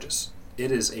looks gorgeous.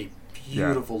 It is a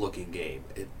beautiful looking game.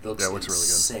 It looks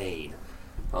insane.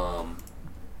 Really good.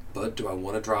 But do I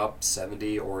want to drop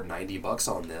 $70 or $90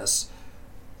 on this?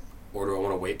 Or do I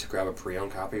want to wait to grab a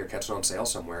pre-owned copy or catch it on sale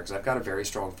somewhere? Because I've got a very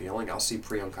strong feeling I'll see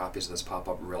pre-owned copies of this pop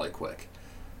up really quick.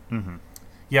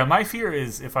 Yeah, my fear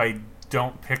is if I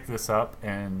don't pick this up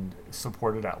and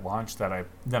support it at launch, then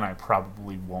I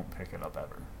probably won't pick it up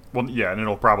ever. Well, yeah, and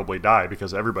it'll probably die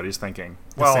because everybody's thinking,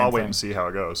 I'll wait and see how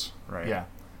it goes, right? Yeah.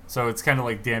 So it's kind of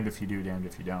like damned if you do, damned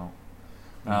if you don't.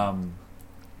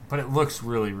 But it looks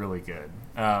really, really good.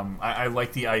 I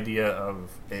like the idea of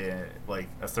a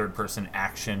third-person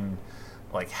action,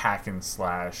 hack and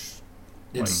slash.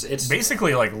 It's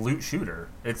basically like loot shooter.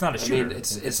 It's not a shooter. I mean,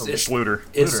 it's looter.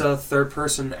 It's a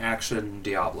third-person action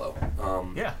Diablo.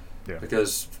 Yeah.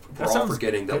 Because we're all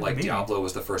forgetting that good to me. Diablo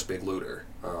was the first big looter.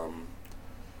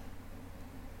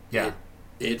 Yeah.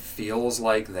 It feels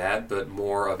like that, but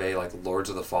more of a Lords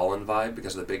of the Fallen vibe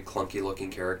because of the big clunky-looking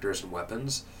characters and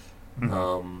weapons.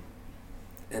 And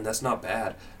that's not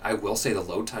bad. I will say the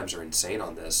load times are insane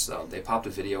on this. They popped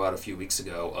a video out a few weeks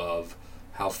ago of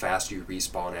how fast you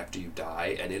respawn after you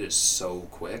die, and it is so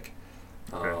quick.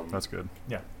 That's good.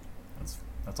 Yeah,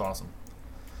 that's awesome.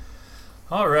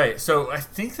 All right, so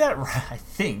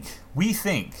we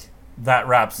think that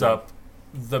wraps up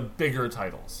the bigger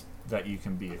titles that you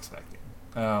can be expecting.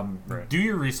 Do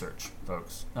your research,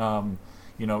 folks.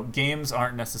 Games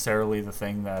aren't necessarily the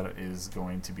thing that is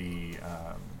going to be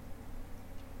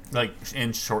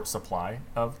in short supply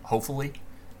of. Hopefully,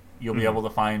 you'll be able to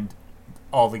find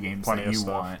all the games that you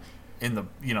want in the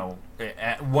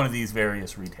at one of these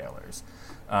various retailers.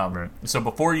 So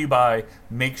before you buy,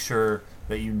 make sure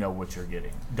that you know what you're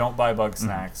getting. Don't buy Bug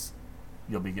Snacks.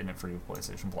 You'll be getting it free with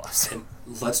PlayStation Plus. And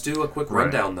let's do a quick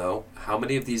rundown, though. How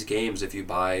many of these games, if you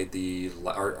buy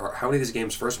or how many of these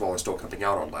games, first of all, are still coming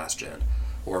out on last gen?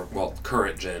 Or,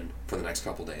 current gen for the next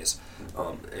couple days.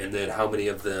 And then how many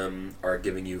of them are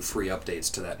giving you free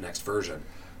updates to that next version?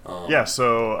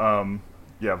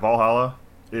 Valhalla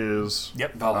is...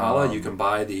 Yep, Valhalla, you can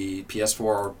buy the PS4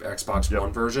 or Xbox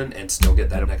One version and still get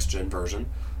that next gen version.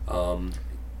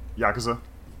 Yakuza.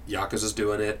 Yakuza's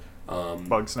doing it.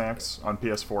 Bug Snacks on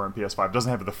PS4 and PS5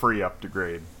 doesn't have the free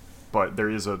upgrade, but there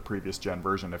is a previous gen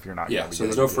version if you're not. Yeah, gonna be so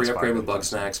there's getting no free PS5 upgrade with anytime Bug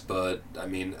soon. Snacks, but I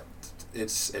mean,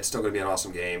 it's still going to be an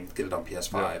awesome game. Get it on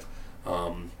PS5.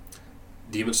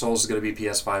 Demon Souls is going to be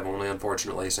PS5 only,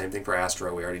 unfortunately. Same thing for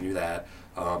Astro. We already knew that.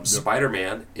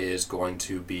 Spider-Man is going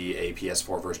to be a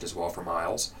PS4 version as well for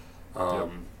Miles.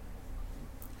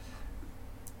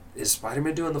 Is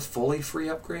Spider-Man doing the fully free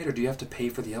upgrade, or do you have to pay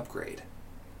for the upgrade?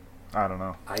 I don't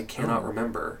know. I cannot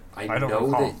remember. I don't know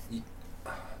recall.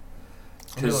 that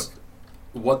because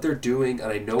what they're doing,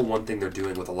 and I know one thing they're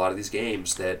doing with a lot of these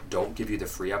games that don't give you the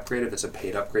free upgrade if it's a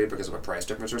paid upgrade because of a price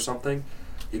difference or something.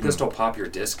 You can still pop your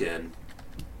disc in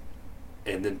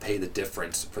and then pay the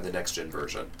difference for the next gen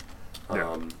version.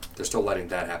 Yeah. They're still letting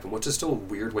that happen, which is still a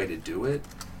weird way to do it.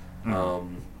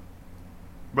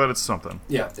 But it's something.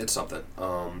 Yeah, it's something.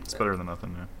 It's better than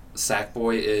nothing. Yeah.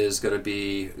 Sackboy is going to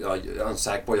be on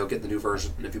Sackboy. You'll get the new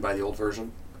version if you buy the old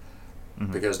version,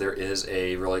 because there is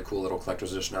a really cool little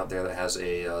collector's edition out there that has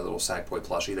a little Sackboy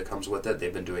plushie that comes with it.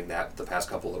 They've been doing that the past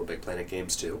couple Little Big Planet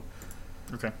games too.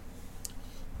 Okay.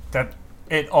 That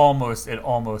it almost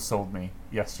sold me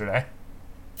yesterday.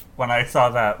 When I saw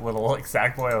that little like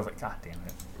Sackboy, I was like, God damn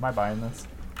it. Am I buying this?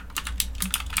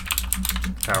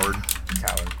 Coward.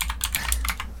 Coward.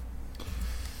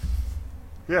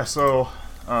 Yeah, so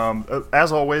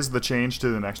as always, the change to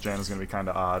the next gen is going to be kind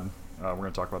of odd. We're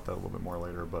going to talk about that a little bit more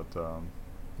later, but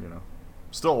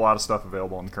still a lot of stuff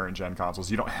available on the current gen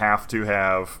consoles. You don't have to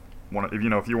have one.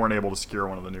 If you weren't able to secure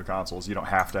one of the new consoles, you don't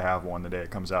have to have one the day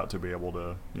it comes out to be able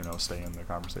to stay in the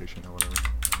conversation or whatever.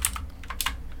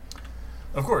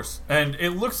 Of course, and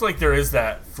it looks like there is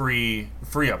that free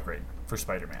upgrade for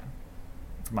Spider-Man,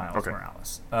 for Miles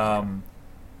Morales.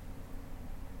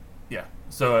 Yeah,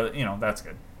 so that's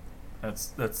good.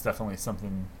 That's definitely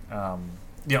something.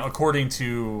 According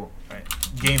to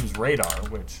Games Radar,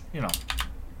 which Yeah,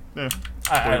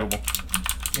 believable.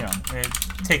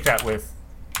 Take that with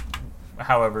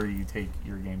however you take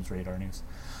your Games Radar news.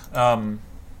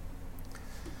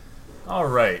 All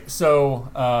right, so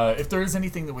if there is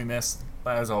anything that we missed,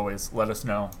 as always, let us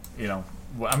know.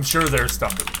 I'm sure there's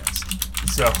stuff that we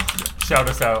missed. So shout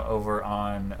us out over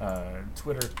on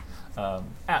Twitter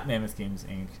at Mammoth Games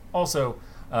Inc. Also,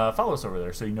 follow us over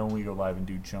there so you know when we go live and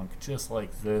do junk just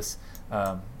like this.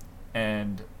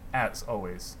 And as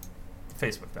always,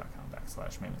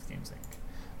 facebook.com/Mammoth Games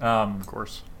Inc. of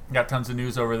course. Got tons of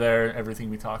news over there. Everything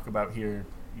we talk about here,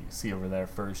 you see over there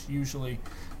first, usually.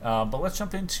 But let's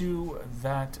jump into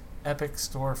that Epic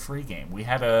Store free game. We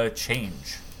had a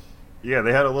change. Yeah,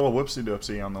 they had a little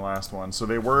whoopsie-doopsie on the last one. So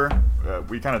they were,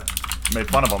 we kind of made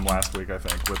fun of them last week, I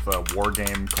think, with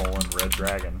Wargame: Red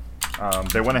Dragon.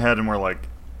 They went ahead and were like,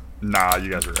 nah,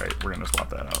 you guys are right. We're going to swap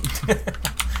that out.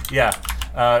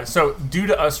 Yeah. So due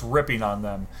to us ripping on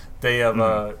them, they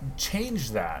have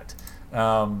changed that.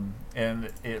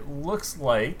 And it looks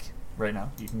like right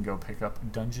now you can go pick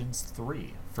up Dungeons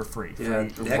 3 for free. Yeah,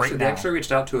 they actually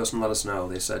reached out to us and let us know.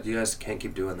 They said, you guys can't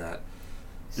keep doing that.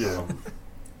 Yeah.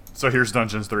 So here's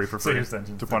Dungeons 3 for free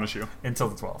to punish you. Until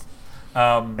the 12th.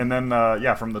 And then,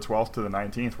 from the 12th to the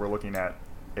 19th, we're looking at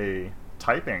a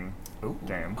typing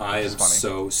game. I am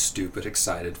so stupid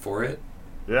excited for it.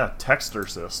 Yeah, Text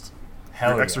Assist. Hell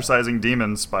You're yeah. exercising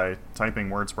demons by typing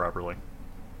words properly.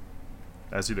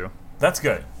 As you do. That's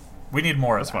good. We need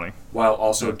more of that. That's funny. While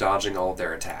also dodging all of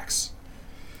their attacks.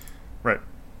 Right.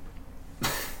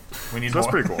 We need So more. that's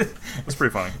pretty cool. That's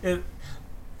pretty funny.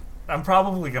 I'm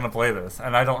probably going to play this,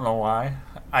 and I don't know why.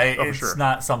 It's sure.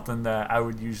 not something that I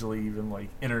would usually even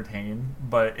entertain,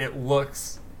 but it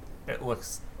looks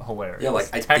hilarious. Yeah, I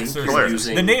think Texas- you're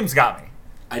using the name's got me.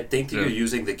 I think that you're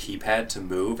using the keypad to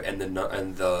move, and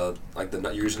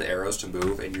you're using the arrows to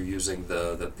move, and you're using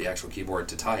the actual keyboard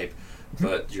to type.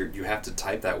 But you have to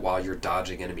type that while you're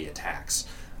dodging enemy attacks,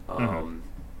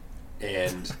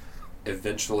 and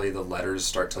eventually the letters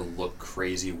start to look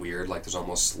crazy weird, like there's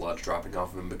almost sludge dropping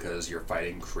off of them because you're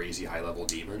fighting crazy high level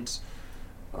demons.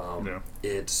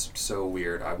 It's so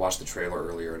weird. I watched the trailer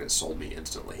earlier and it sold me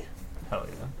instantly. Hell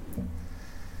yeah.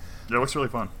 Yeah, it looks really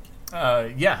fun.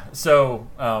 So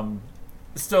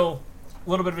still a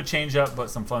little bit of a change up, but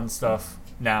some fun stuff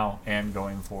now and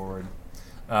going forward.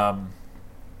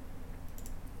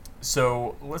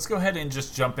 So let's go ahead and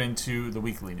just jump into the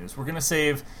weekly news. We're going to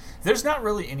save... There's not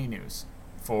really any news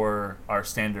for our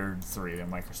standard 3 of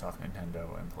Microsoft,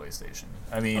 Nintendo, and PlayStation.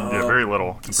 I mean... Yeah, very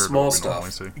little compared small to what we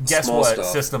normally stuff. see. Guess Small what? stuff.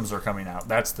 Systems are coming out.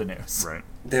 That's the news. Right.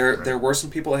 There were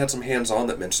some people that had some hands-on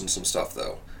that mentioned some stuff,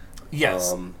 though.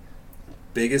 Yes.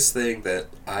 Biggest thing that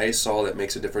I saw that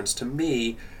makes a difference to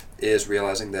me is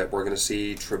realizing that we're going to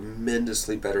see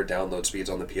tremendously better download speeds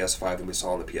on the PS5 than we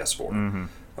saw on the PS4.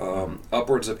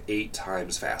 Upwards of 8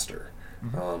 times faster.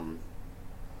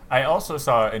 I also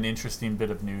saw an interesting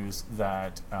bit of news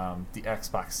that the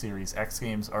Xbox Series X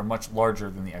games are much larger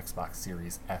than the Xbox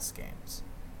Series S games.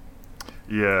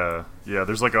 Yeah.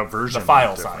 There's like a version. The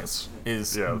file difference. size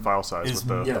is the file size with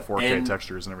the 4K and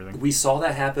textures and everything. We saw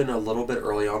that happen a little bit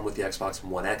early on with the Xbox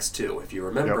One X too. If you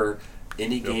remember,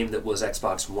 any game that was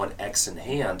Xbox One X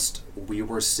enhanced, we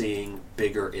were seeing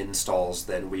bigger installs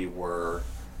than we were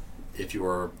if you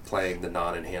were playing the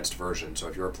non-enhanced version. So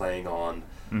if you were playing on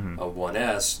a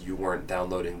 1S, you weren't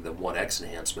downloading the 1X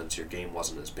enhancements. Your game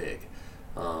wasn't as big.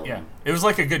 It was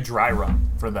like a good dry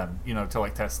run for them, to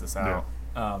like test this out,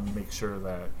 make sure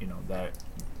that that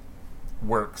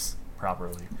works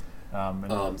properly. And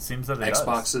it seems that it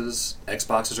does.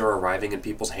 Xboxes are arriving in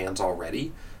people's hands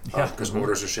already because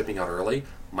orders are shipping out early.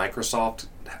 Microsoft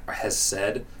has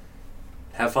said,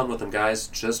 have fun with them, guys.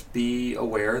 Just be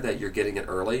aware that you're getting it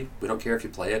early. We don't care if you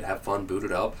play it. Have fun, boot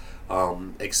it up.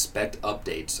 Expect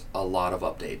updates, a lot of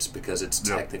updates, because it's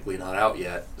technically not out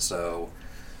yet. So,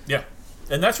 yeah,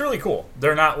 and that's really cool.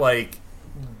 They're not like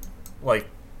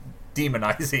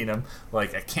demonizing them.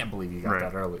 Like, I can't believe you got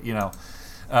that early.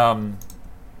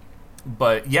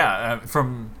 But yeah,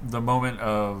 from the moment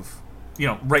of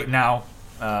right now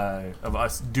of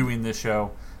us doing this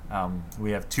show,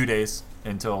 we have 2 days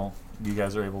until you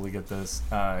guys are able to get this.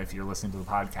 If you're listening to the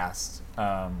podcast,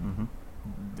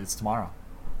 it's tomorrow.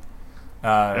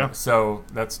 So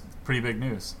that's pretty big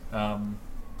news.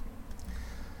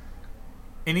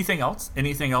 Anything else?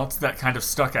 Anything else that kind of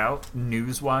stuck out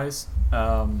news-wise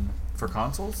for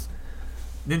consoles?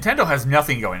 Nintendo has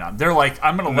nothing going on. They're like,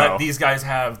 I'm going to let these guys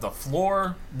have the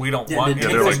floor. We don't want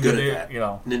Nintendo's anything good to at do.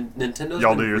 that. Nintendo's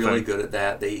been really good at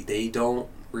that. They don't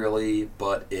really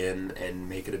butt in and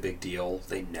make it a big deal.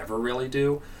 They never really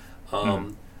do.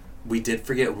 We did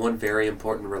forget one very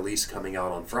important release coming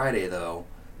out on Friday, though.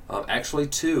 Actually,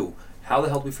 2. How the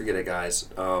hell did we forget it, guys?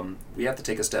 We have to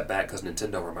take a step back because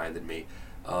Nintendo reminded me.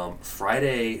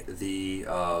 Friday, the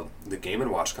Game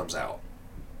 & Watch comes out.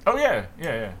 Oh, yeah.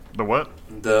 The what?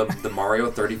 The Mario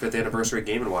 35th Anniversary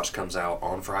Game & Watch comes out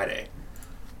on Friday.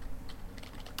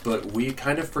 But we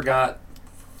kind of forgot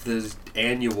the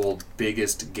annual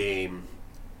biggest game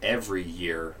every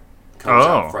year comes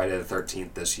out Friday the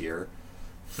 13th this year.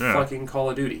 Yeah. Fucking Call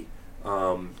of Duty.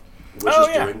 Which is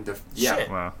doing the... Yeah. Shit.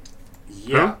 Wow.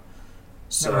 Yeah. Who?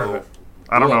 So...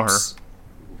 I don't know her.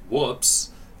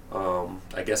 Whoops.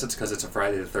 I guess it's because it's a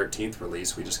Friday the 13th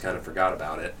release. We just kind of forgot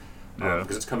about it.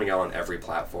 Because it's coming out on every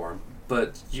platform.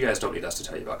 But you guys don't need us to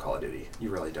tell you about Call of Duty.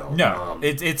 You really don't. No.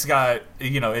 It's got,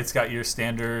 it's got your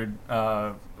standard...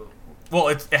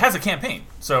 it has a campaign,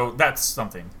 so that's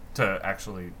something to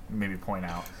actually maybe point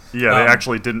out. Yeah, they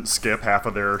actually didn't skip half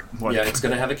of their it's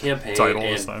going to have a campaign, title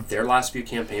this time. Their last few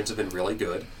campaigns have been really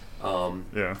good.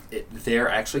 They're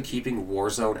actually keeping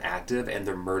Warzone active, and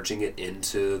they're merging it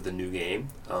into the new game.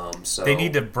 So they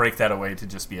need to break that away to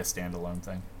just be a standalone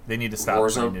thing. They need to stop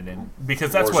putting it in,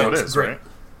 because that's Warzone what it is, right?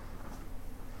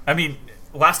 I mean,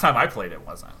 last time I played it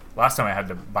wasn't. Last time I had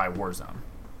to buy Warzone,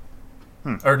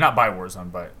 or not buy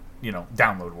Warzone, but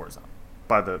download Warzone.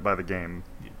 By the game.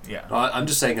 Yeah. I'm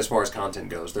just saying, as far as content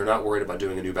goes, they're not worried about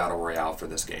doing a new battle royale for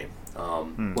this game.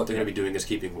 What they're going to be doing is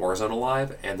keeping Warzone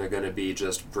alive, and they're going to be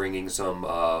just bringing some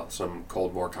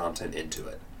Cold War content into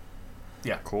it.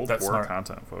 Yeah, Cold War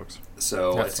content, folks.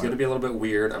 So it's going to be a little bit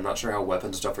weird. I'm not sure how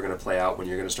weapons stuff are going to play out when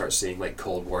you're going to start seeing like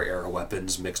Cold War era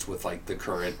weapons mixed with like the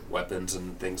current weapons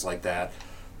and things like that.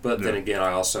 But then again,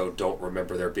 I also don't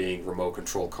remember there being remote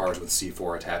control cars with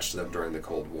C4 attached to them during the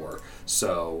Cold War.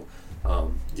 So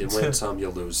you win some, you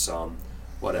lose some,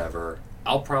 whatever.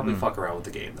 I'll probably fuck around with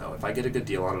the game, though. If I get a good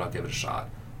deal on it, I'll give it a shot.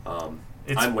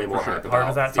 I'm way more hype about part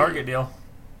of that Target deal.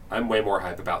 I'm way more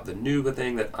hype about the new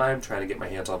thing that I'm trying to get my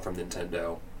hands on from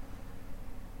Nintendo.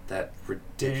 That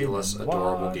ridiculous,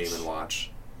 adorable Game & Watch.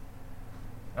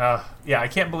 I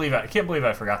can't believe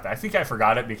I forgot that. I think I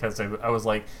forgot it because I was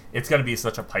like, it's going to be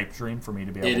such a pipe dream for me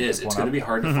to be able to pick one up. It's going to be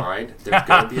hard to find. They're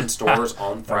going to be in stores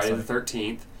on Friday the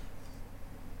 13th.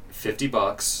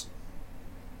 $50.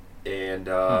 And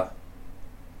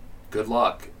good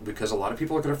luck, because a lot of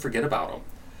people are going to forget about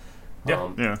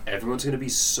them. Everyone's going to be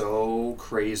so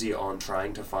crazy on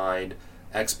trying to find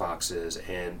Xboxes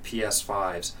and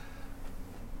PS5s.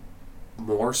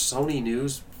 More Sony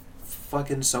news.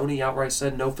 Fucking Sony outright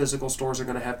said no physical stores are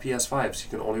going to have PS5s. You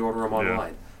can only order them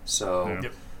online. So,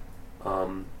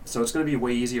 so it's going to be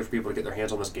way easier for people to get their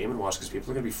hands on this Game & Watch, because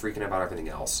people are going to be freaking out about everything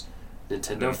else.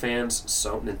 Nintendo fans,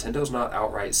 Nintendo's not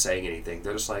outright saying anything.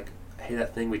 They're just like, hey,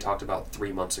 that thing we talked about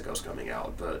 3 months ago is coming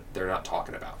out, but they're not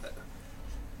talking about it.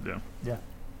 Yeah.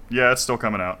 Yeah, it's still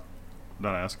coming out.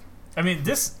 Don't ask. I mean,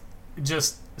 this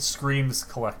just screams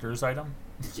collector's item.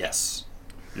 Yes.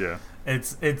 Yeah.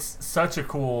 It's such a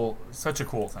cool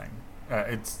thing.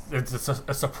 It's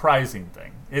a surprising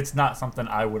thing. It's not something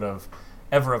I would have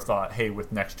ever have thought. Hey,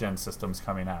 with next gen systems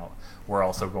coming out, we're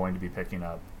also going to be picking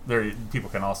up. People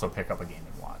can also pick up a Game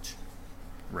 & Watch.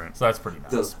 Right. So that's pretty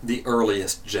nice. The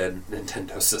earliest gen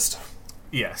Nintendo system.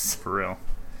 Yes. For real.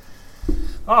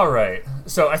 All right.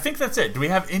 So I think that's it. Do we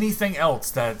have anything else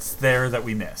that's there that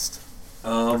we missed?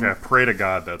 Okay, pray to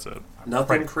God that's it.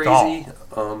 Nothing crazy.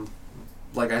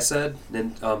 Like I said,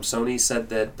 Sony said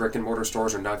that brick and mortar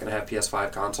stores are not going to have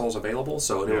PS5 consoles available.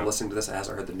 So anyone listening to this that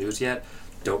hasn't heard the news yet,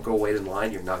 don't go wait in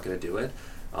line. You're not going to do it.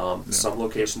 Some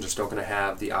locations are still going to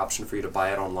have the option for you to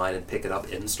buy it online and pick it up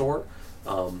in store.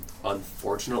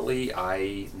 Unfortunately,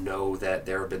 I know that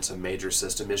there have been some major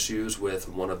system issues with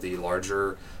one of the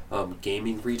larger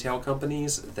gaming retail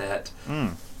companies that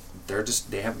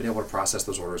they haven't been able to process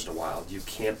those orders in a while. You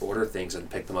can't order things and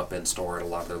pick them up in store at a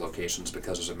lot of their locations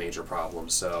because there's a major problem.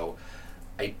 So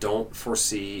I don't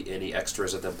foresee any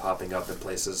extras of them popping up in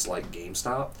places like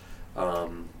GameStop.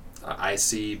 I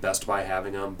see Best Buy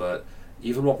having them, but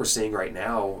even what we're seeing right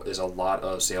now is a lot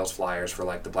of sales flyers for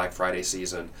like the Black Friday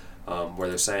season, where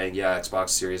they're saying, Xbox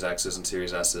Series X's and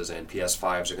Series S's and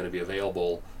PS5s are going to be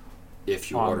available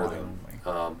if you order them.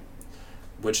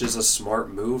 Which is a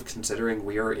smart move considering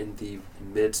we are in the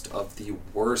midst of the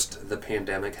worst the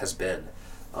pandemic has been.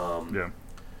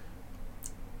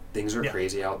 Things are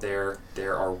crazy out there.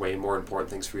 There are way more important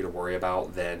things for you to worry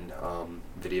about than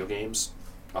video games.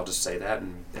 I'll just say that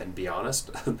and be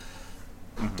honest.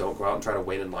 Don't go out and try to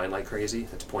wait in line like crazy.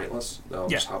 It's pointless.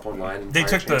 Just hop online and try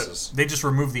your chances. They just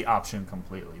removed the option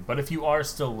completely. But if you are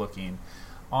still looking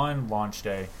on launch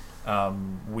day,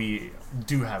 we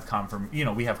do have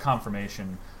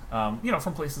confirmation,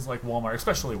 from places like Walmart,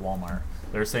 especially Walmart.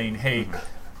 They're saying, hey,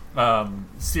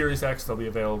 Series X, they'll be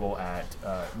available at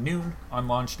noon on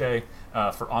launch day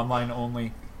for online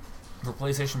only. For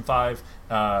PlayStation 5,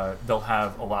 they'll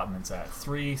have allotments at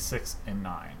 3, 6, and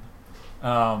 9.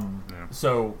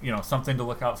 So, something to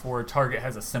look out for. Target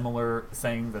has a similar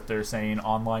thing that they're saying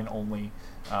online only.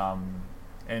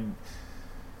 And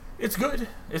it's good.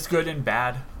 It's good and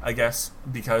bad, I guess,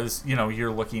 because,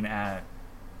 you're looking at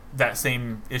that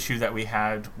same issue that we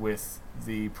had with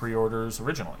the pre-orders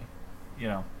originally.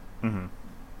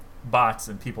 Bots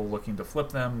and people looking to flip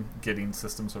them, getting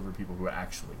systems over people who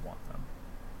actually want them.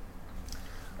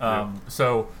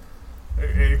 So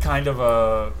it kind of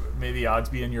a maybe odds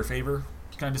be in your favor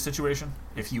kind of situation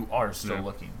if you are still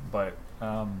looking. But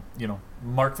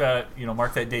mark that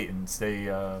date and stay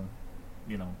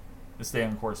stay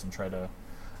on course and try to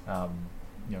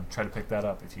pick that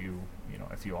up if you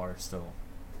are still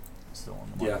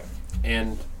on the market.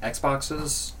 And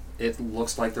Xboxes, it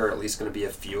looks like there are at least going to be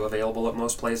a few available at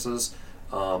most places.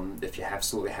 If you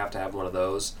absolutely have to have one of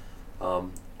those.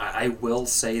 I will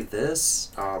say this.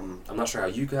 I'm not sure how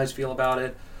you guys feel about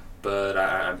it, but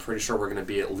I'm pretty sure we're going to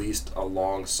be at least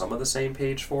along some of the same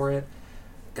page for it.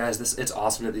 Guys, it's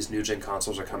awesome that these new gen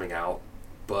consoles are coming out,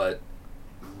 but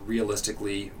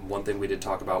realistically, one thing we did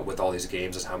talk about with all these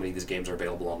games is how many of these games are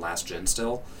available on last gen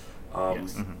still.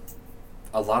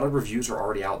 A lot of reviews are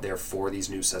already out there for these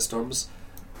new systems,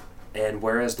 and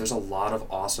whereas there's a lot of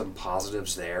awesome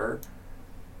positives there,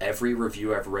 every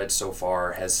review I've read so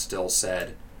far has still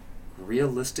said,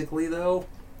 realistically though,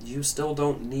 you still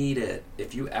don't need it.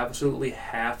 If you absolutely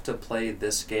have to play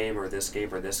this game or this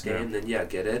game or this game, then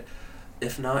get it.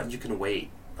 If not, you can wait.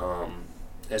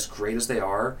 As great as they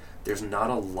are, there's not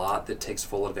a lot that takes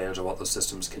full advantage of what those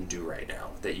systems can do right now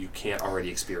that you can't already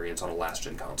experience on a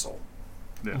last-gen console.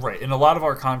 Yeah. Right, and a lot of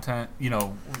our content,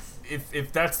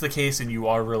 if that's the case and you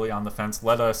are really on the fence,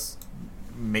 let us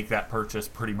make that purchase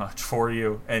pretty much for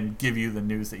you and give you the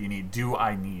news that you need.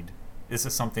 This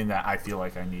is something that I feel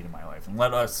like I need in my life, and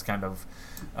let us kind of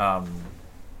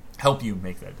help you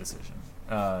make that decision.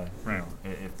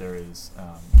 If there is,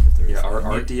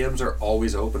 our DMs are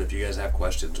always open if you guys have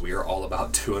questions. We are all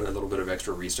about doing a little bit of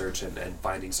extra research and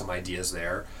finding some ideas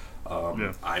there.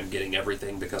 I'm getting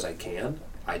everything because I can.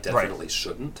 I definitely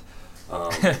shouldn't.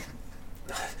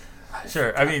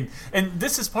 Sure. I mean, and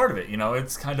this is part of it.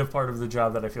 It's kind of part of the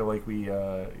job that I feel like we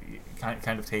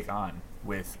kind of take on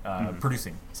with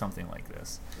producing something like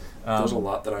this. There's a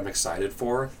lot that I'm excited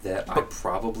for that I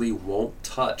probably won't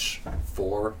touch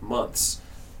for months,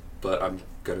 but I'm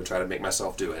going to try to make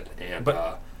myself do it. And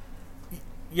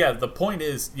yeah, the point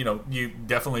is, you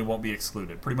definitely won't be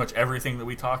excluded. Pretty much everything that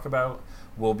we talk about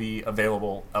will be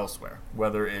available elsewhere,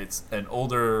 whether it's an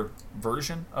older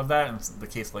version of that, in the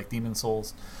case like Demon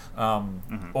Souls,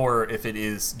 or if it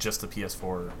is just the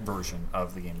PS4 version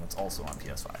of the game that's also on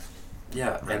PS5.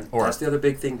 Yeah, and Or that's the other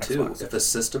big thing too. Xbox. If the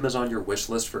system is on your wish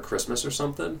list for Christmas or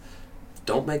something,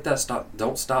 don't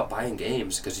stop buying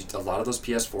games, because a lot of those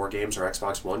PS4 games or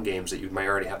Xbox One games that you might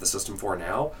already have the system for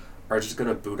now are just going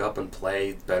to boot up and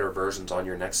play better versions on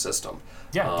your next system.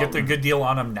 Yeah, get the good deal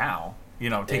on them now.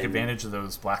 Take and- advantage of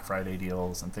those Black Friday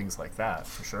deals and things like that,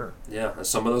 for sure. Yeah, and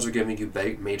some of those are giving you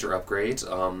major upgrades.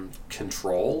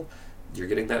 Control, you're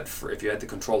getting that if you had the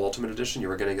Control Ultimate Edition, you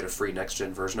were going to get a free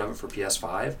next-gen version of it for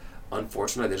PS5.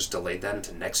 Unfortunately, they just delayed that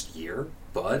into next year,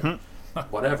 but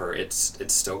whatever. It's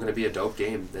still going to be a dope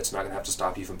game. It's not going to have to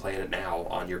stop you from playing it now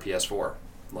on your PS4.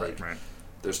 Like, Right.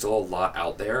 there's still a lot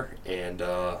out there, and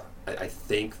I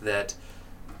think that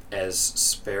as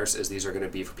sparse as these are going to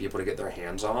be for people to get their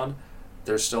hands on,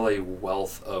 there's still a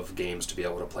wealth of games to be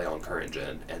able to play on current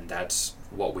gen, and that's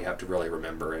what we have to really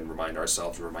remember and remind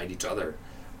ourselves and remind each other.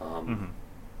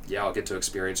 Yeah, I'll get to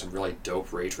experience some really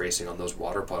dope ray tracing on those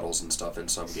water puddles and stuff in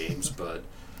some games, but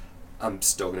I'm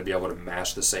still going to be able to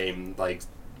mash the same like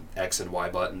X and Y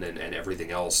button and everything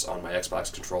else on my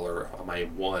Xbox controller on my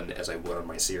One as I would on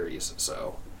my Series.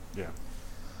 So Yeah.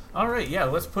 All right, yeah,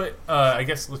 let's put, I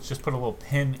guess let's just put a little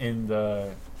pin in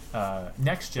the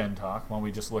next-gen talk while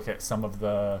we just look at some of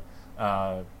the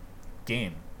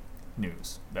game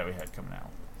news that we had coming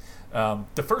out.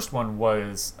 The first one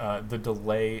was the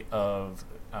delay of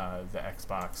the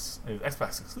Xbox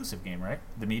exclusive game, right?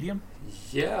 The Medium?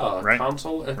 yeah, Right.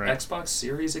 console Right. Xbox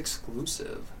Series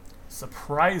exclusive.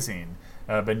 Surprising.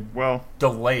 Been Well,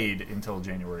 delayed until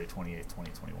January 28th,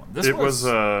 2021. This It was was,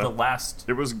 the last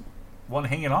it was one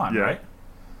hanging on, Yeah. right?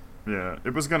 yeah,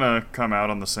 it was gonna come out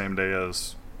on the same day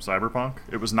as Cyberpunk.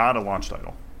 It was not a launch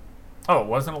title. Oh, it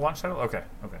wasn't a launch title? Okay.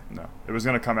 No, it was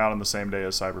gonna come out on the same day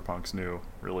as Cyberpunk's new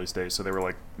release date. So they were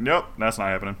like, "Nope, that's not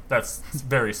happening." That's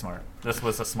very smart. This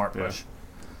was a smart Yeah. push.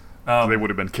 They would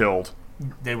have been killed.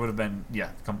 They would have been,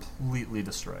 completely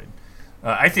destroyed.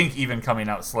 I think even coming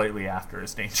out slightly after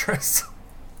is dangerous.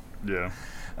 Yeah,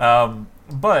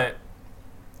 But,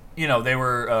 they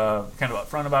were kind of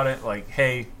upfront about it. Like,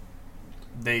 hey,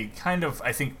 they kind of,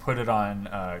 I think, put it on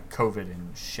COVID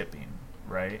and shipping,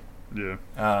 right?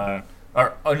 yeah.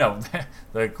 Or, oh, no,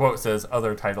 the quote says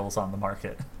other titles on the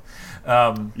market.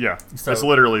 Yeah, So- it's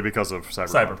literally because of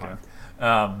Cyberpunk.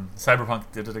 Cyberpunk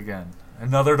did it again.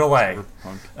 Another delay.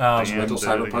 Cyberpunk. Um, Dan Until did it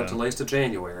Cyberpunk again. delays to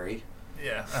January.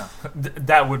 Yeah.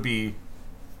 That would be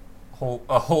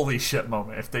a holy shit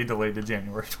moment if they delayed to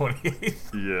January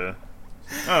 28th. Yeah.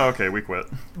 Oh, okay, we quit.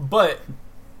 But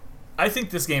I think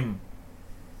this game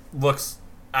looks...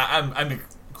 I'm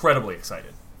incredibly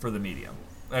excited for the Medium.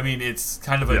 I mean, it's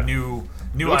kind of a Yeah. new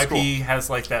looks IP, cool. has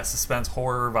like that suspense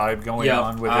horror vibe going Yeah,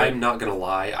 on with I'm it. not gonna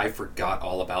lie. I forgot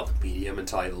all about the Medium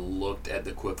until I looked at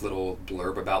the quick little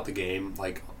blurb about the game,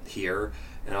 like here,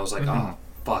 and I was like, Mm-hmm. "Oh,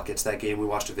 fuck! It's that game we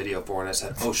watched a video for." And I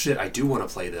said, "Oh shit, I do want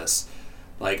to play this."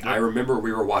 Like, I remember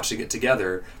we were watching it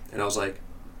together, and I was like,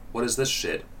 "What is this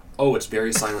shit? Oh, it's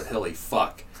very Silent Hilly.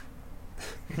 Fuck."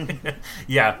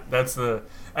 Yeah, that's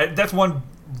one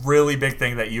really big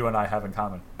thing that you and I have in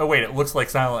common. Oh wait, it looks like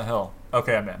Silent Hill.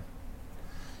 Okay, I'm in.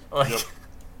 Like, Yep.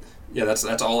 Yeah,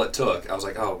 that's all it took. I was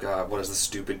like, "Oh god, what is this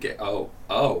stupid game?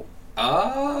 Oh."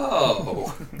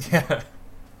 yeah.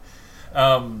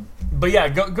 But yeah,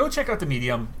 go check out the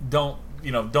Medium. Don't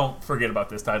forget about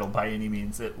this title by any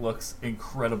means. It looks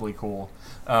incredibly cool.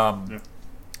 Yeah.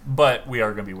 But we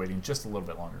are going to be waiting just a little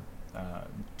bit longer.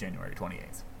 January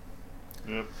 28th.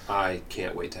 Yep. I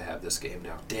can't wait to have this game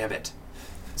now. Damn it.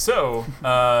 So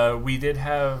we did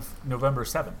have November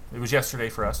 7th. It was yesterday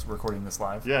for us recording this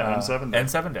live. Yeah, N7 Day.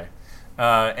 N7 Day.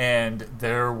 And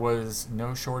there was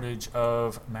no shortage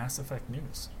of Mass Effect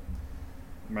news.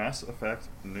 Mass Effect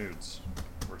nudes.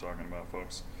 We're talking about,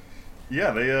 folks.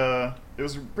 Yeah, it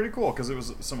was pretty cool because it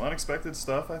was some unexpected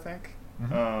stuff. I think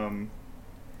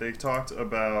they talked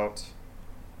about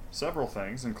several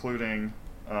things, including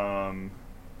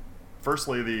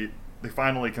firstly they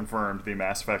finally confirmed the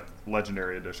Mass Effect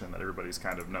Legendary Edition that everybody's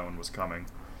kind of known was coming.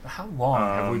 How long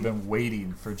have we been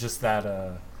waiting for just that?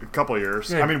 A couple of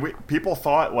years. Yeah. I mean, people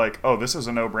thought like, oh, this is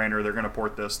a no-brainer. They're going to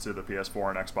port this to the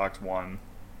PS4 and Xbox One.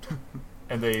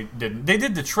 And they didn't. They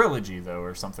did the trilogy though,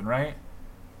 or something, right?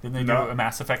 Didn't they No. do a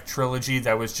Mass Effect trilogy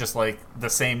that was just like the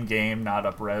same game, not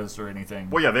up-res or anything?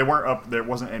 Well, yeah, they weren't up. There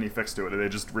wasn't any fix to it. They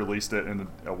just released it in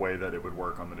a way that it would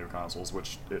work on the new consoles,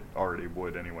 which it already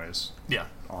would, anyways, Yeah.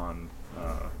 on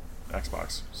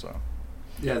Xbox. So,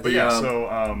 Yeah, But yeah,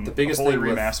 so the biggest a fully thing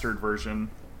with- remastered version.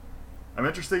 I'm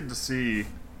interested to see,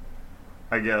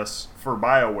 I guess, for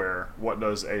BioWare, what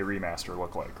does a remaster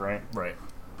look like, right? Right.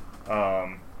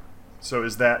 So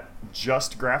is that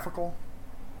just graphical,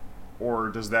 or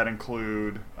does that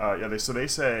include? They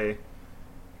say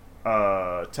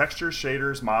textures,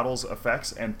 shaders, models,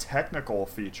 effects, and technical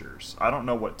features. I don't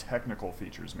know what technical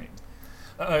features mean.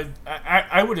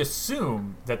 I would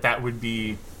assume that would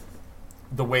be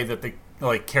the way that the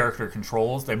character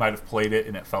controls. They might have played it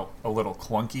and it felt a little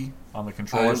clunky on the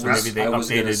controller, so maybe they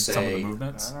updated some of the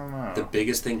movements. I don't know. The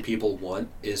biggest thing people want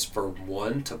is for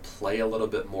 1 to play a little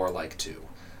bit more like 2.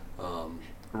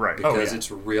 Right. Because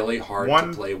it's really hard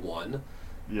to play 1.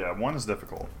 Yeah, 1 is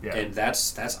difficult. Yeah. And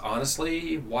that's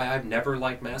honestly why I've never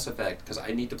liked Mass Effect, because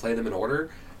I need to play them in order,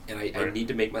 and I need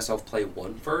to make myself play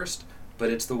 1 first, but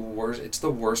it's the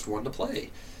worst one to play.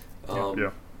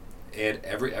 Yeah. And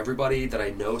everybody that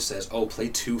I know says, "Oh, play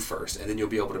 2 first, and then you'll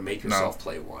be able to make yourself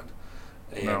play 1."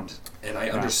 And I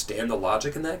understand the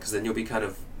logic in that, because then you'll be kind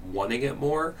of wanting it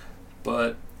more.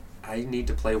 But I need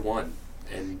to play 1,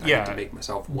 and I need to make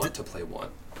myself want to play 1.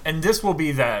 And this will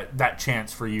be that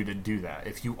chance for you to do that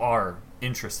if you are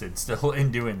interested still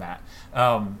in doing that.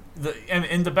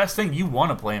 And the best thing, you want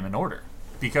to play them in order.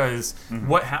 Because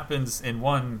what happens in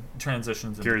 1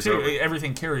 transitions into 2,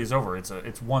 everything carries over.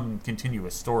 It's one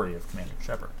continuous story of Commander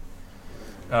Shepard.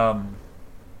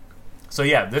 So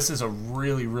yeah, this is a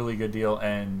really, really good deal,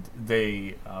 and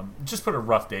they just put a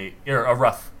rough date or a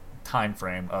rough time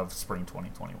frame of spring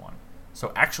 2021.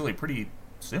 So actually, pretty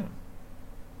soon,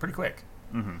 pretty quick.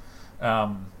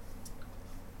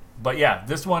 But yeah,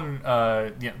 this one,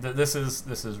 this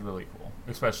is really cool,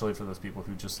 especially for those people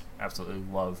who just absolutely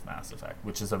love Mass Effect,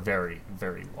 which is a very,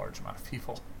 very large amount of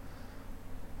people.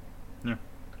 Yeah.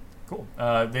 Cool.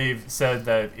 They've said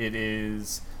that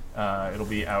it'll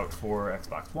be out for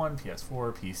Xbox One,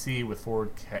 PS4, PC, with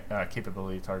forward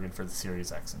capability targeted for the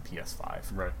Series X and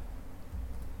PS5. Right.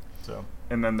 So.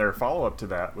 And then their follow-up to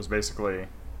that was basically,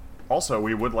 also,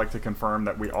 we would like to confirm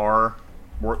that we're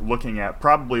looking at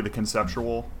probably the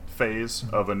conceptual phase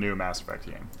of a new Mass Effect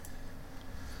game.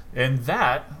 And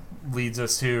that leads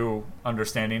us to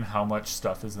understanding how much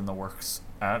stuff is in the works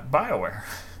at BioWare.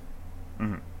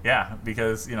 Yeah,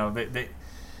 because, that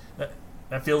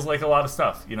feels like a lot of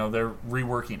stuff. They're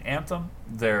reworking Anthem,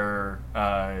 they're,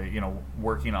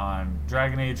 working on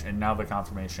Dragon Age, and now the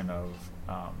confirmation of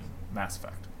Mass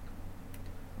Effect.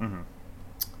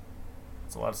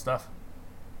 It's a lot of stuff.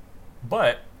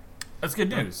 But that's good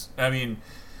news. I mean,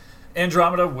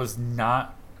 Andromeda was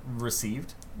not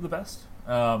received the best,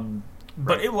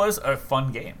 but it was a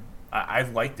fun game. I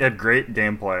liked it. It had great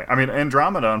gameplay. I mean,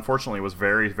 Andromeda, unfortunately, was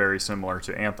very, very similar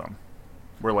to Anthem,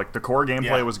 where the core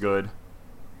gameplay was good,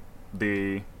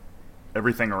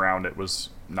 everything around it was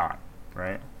not,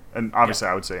 right? And obviously,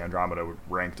 I would say Andromeda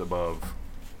ranked above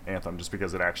Anthem just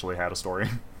because it actually had a story.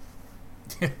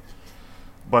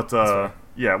 But it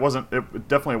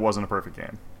definitely wasn't a perfect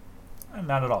game.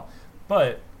 Not at all,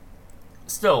 but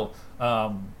still,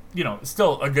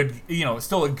 still a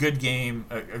good game.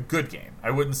 A good game.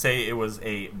 I wouldn't say it was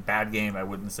a bad game. I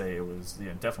wouldn't say it was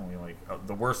definitely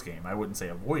the worst game. I wouldn't say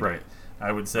avoid it.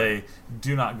 I would say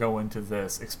do not go into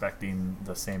this expecting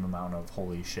the same amount of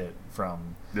holy shit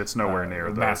from. It's nowhere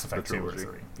near the Mass Effect the 2 or trilogy.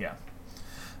 3. Yeah.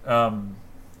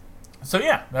 So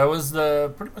yeah, that was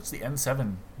pretty much the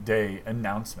N7 day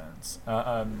announcements.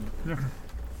 I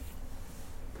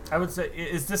would say,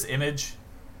 is this image?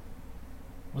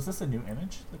 Was this a new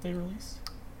image that they released?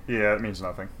 Yeah, it means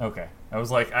nothing. Okay, I was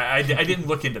like, I didn't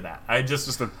look into that. I just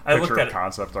Just a I picture looked at of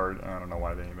concept art. I don't know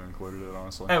why they even included it,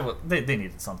 honestly. They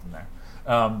needed something there.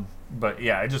 But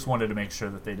yeah, I just wanted to make sure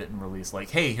that they didn't release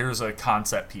hey, here's a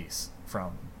concept piece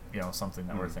from something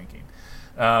that we're thinking.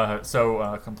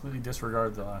 So completely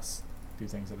disregard the last few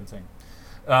things I've been saying.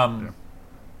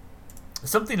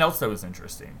 Something else that was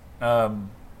interesting.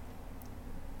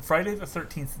 Friday the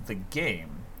 13th, the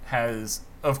game has,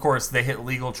 of course, they hit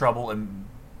legal trouble, and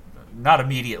not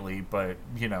immediately, but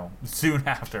soon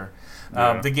after.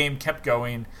 The game kept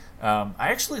going. I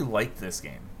actually liked this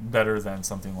game better than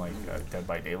something like Dead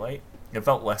by Daylight. It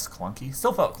felt less clunky.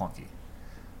 Still felt clunky,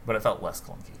 but it felt less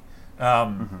clunky.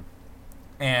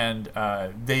 And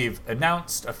they've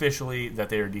announced officially that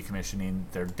they are decommissioning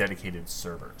their dedicated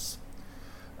servers.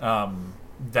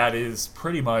 That is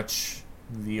pretty much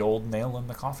the old nail in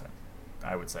the coffin,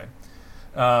 I would say.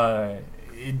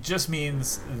 It just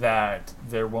means that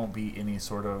there won't be any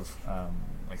sort of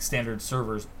like standard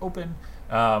servers open.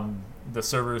 The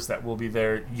servers that will be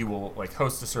there, you will like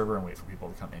host a server and wait for people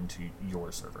to come into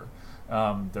your server.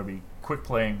 There'll be quick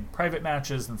playing private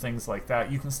matches and things like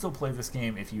that. You can still play this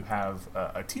game if you have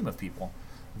a team of people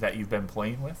that you've been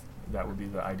playing with. That would be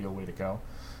the ideal way to go.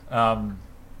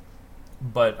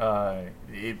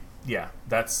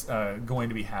 That's going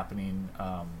to be happening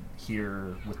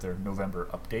here with their November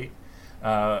update.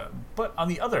 But on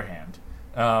the other hand,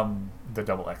 the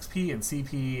double XP and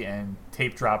CP and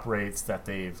tape drop rates that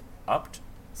they've upped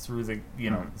through the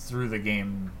through the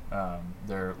game,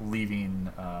 they're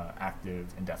leaving active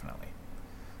indefinitely.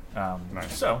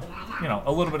 Nice. So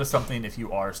a little bit of something if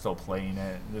you are still playing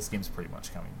it. This game's pretty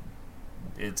much coming.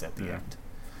 It's at the end.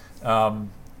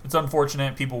 It's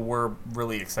unfortunate. People were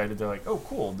really excited. They're like, "Oh,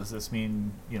 cool! Does this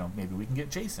mean maybe we can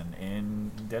get Jason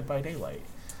in Dead by Daylight?"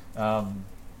 Yeah,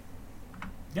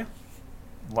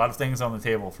 a lot of things on the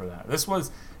table for that. This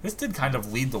did kind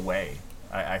of lead the way,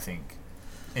 I think,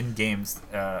 in games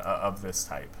of this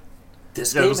type.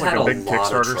 This game was like had a big lot of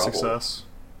Kickstarter trouble. success.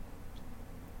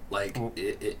 Like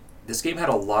this game had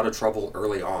a lot of trouble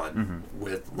early on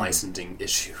with licensing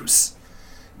issues.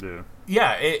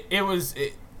 Yeah,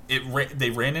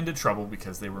 they ran into trouble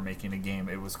because they were making a game.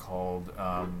 It was called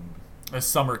a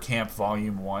Summer Camp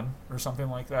Volume 1 or something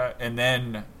like that. And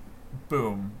then,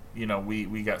 boom,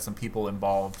 we got some people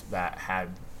involved that had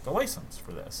the license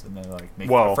for this. And they're like, make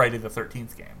a Friday the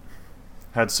 13th game.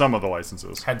 Had some of the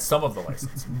licenses.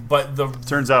 But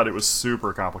turns out it was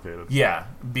super complicated. Yeah,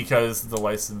 because the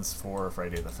license for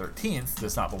Friday the 13th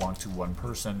does not belong to one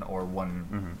person or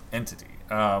one entity.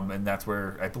 And that's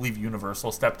where I believe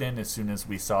Universal stepped in as soon as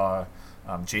we saw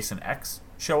Jason X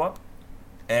show up.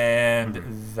 And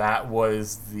that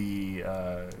was the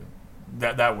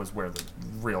that was where the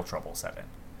real trouble set in.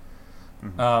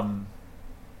 I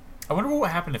wonder what would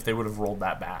happen if they would have rolled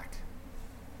that back.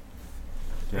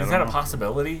 Yeah, is that a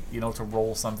possibility, to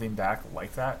roll something back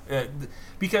like that?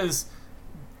 Because...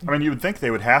 I mean, you would think they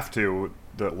would have to,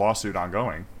 the lawsuit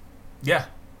ongoing. Yeah.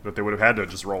 But they would have had to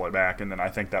just roll it back, and then I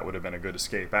think that would have been a good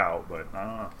escape out, but I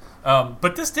don't know.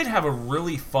 But this did have a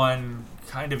really fun,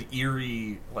 kind of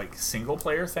eerie, like,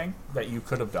 single-player thing that you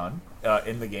could have done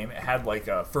in the game. It had, like,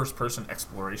 a first-person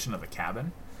exploration of a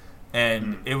cabin,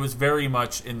 and it was very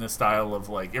much in the style of,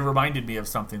 like, it reminded me of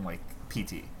something like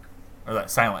PT. Or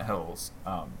that Silent Hills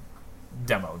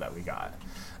demo that we got,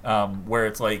 where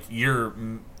it's like you're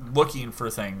looking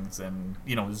for things and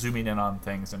zooming in on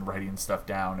things and writing stuff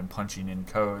down and punching in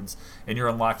codes, and you're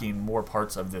unlocking more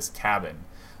parts of this cabin,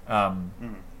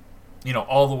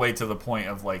 all the way to the point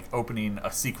of like opening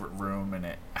a secret room and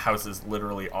it houses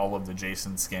literally all of the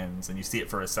Jason skins, and you see it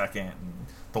for a second and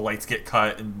the lights get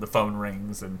cut and the phone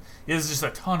rings, and it's just a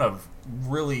ton of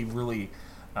really, really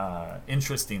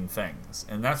interesting things.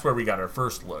 And that's where we got our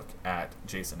first look at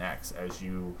Jason X, as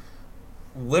you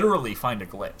literally find a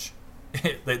glitch.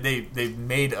 They've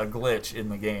made a glitch in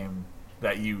the game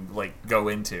that you like go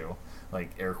into, like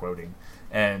air quoting,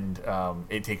 and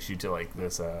it takes you to like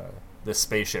this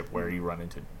spaceship where you run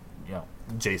into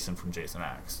Jason from Jason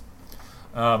X.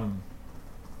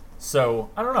 So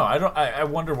I don't know. I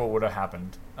wonder what would have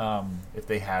happened if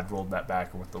they had rolled that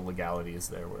back, or what the legalities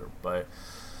there were. But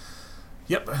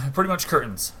yep, pretty much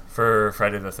curtains for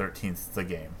Friday the 13th, the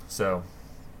game. So,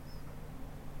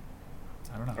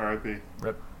 I don't know. R.I.P.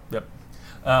 Rip. Yep.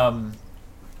 The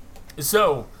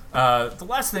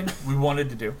last thing we wanted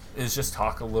to do is just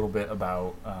talk a little bit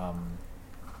about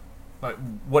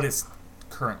what is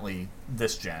currently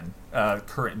this gen,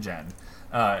 current gen,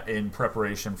 in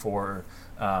preparation for,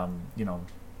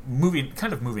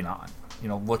 moving on.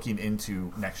 Looking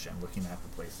into next gen, looking at the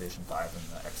PlayStation 5 and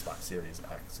the Xbox Series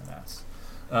X and S.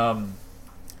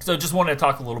 So just wanted to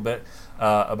talk a little bit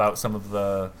about some of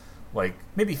the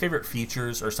maybe favorite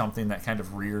features or something that kind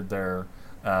of reared their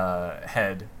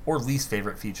head, or least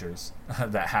favorite features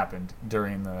that happened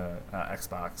during the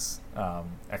Xbox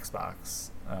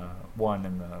One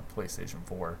and the PlayStation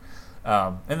 4,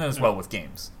 and then as well with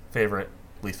games, favorite,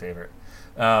 least favorite,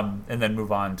 and then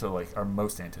move on to our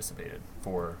most anticipated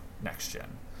for next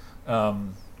gen.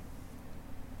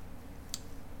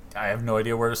 I have no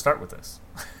idea where to start with this.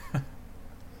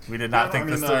 We did not think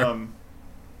this through.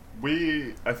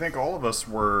 I think all of us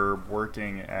were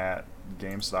working at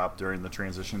GameStop during the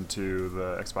transition to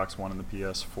the Xbox One and the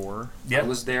PS4. I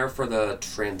was there for the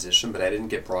transition, but I didn't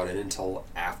get brought in until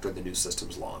after the new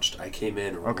systems launched. I came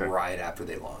in right after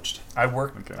they launched. I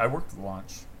worked the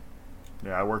launch.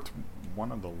 Yeah, I worked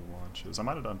one of the launches. I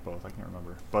might have done both. I can't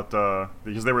remember. But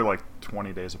because they were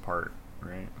 20 days apart,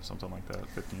 right? Something like that.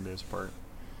 15 days apart.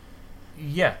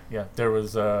 Yeah. There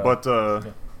was.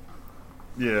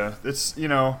 Yeah, it's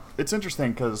it's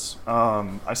interesting because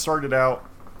I started out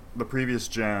the previous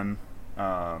gen.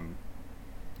 I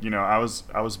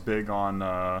was big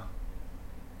on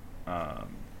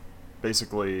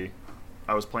basically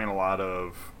I was playing a lot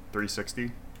of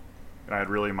 360, and I had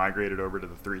really migrated over to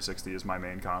the 360 as my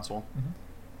main console,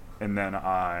 and then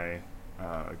I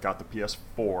got the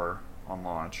PS4 on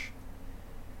launch,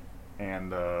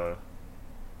 and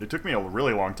it took me a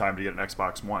really long time to get an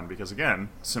Xbox One because, again,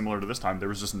 similar to this time, there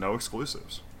was just no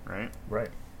exclusives, right? Right.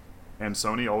 And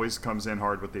Sony always comes in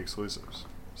hard with the exclusives.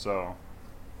 So,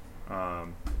 got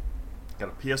a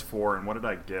PS4, and what did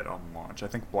I get on launch? I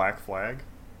think Black Flag,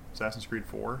 Assassin's Creed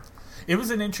 4. It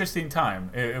was an interesting time.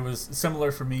 It was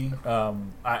similar for me.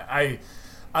 I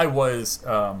was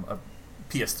a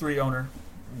PS3 owner,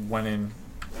 went in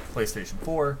PlayStation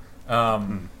 4,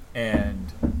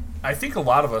 and I think a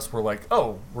lot of us were like,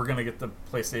 oh, we're going to get the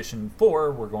PlayStation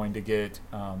 4, we're going to get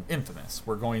Infamous,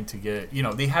 we're going to get,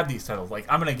 they had these titles, like,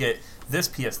 I'm going to get this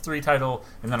PS3 title,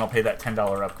 and then I'll pay that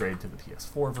 $10 upgrade to the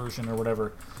PS4 version or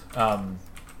whatever.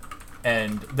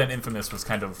 And then Infamous was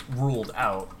kind of ruled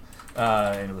out,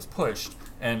 and it was pushed.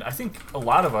 And I think a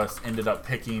lot of us ended up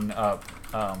picking up,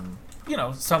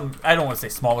 some, I don't want to say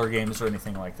smaller games or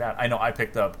anything like that. I know I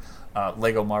picked up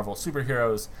Lego Marvel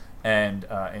Superheroes, and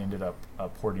I ended up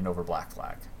porting over Black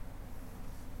Flag.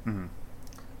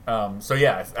 So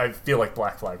yeah, I feel like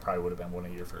Black Flag probably would have been one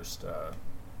of your first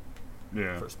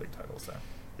big titles there.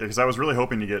 Yeah, because I was really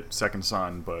hoping to get Second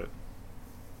Son, but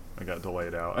I got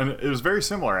delayed out. And it was very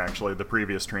similar, actually, the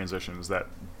previous transitions, that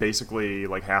basically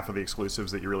like half of the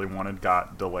exclusives that you really wanted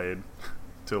got delayed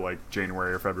to like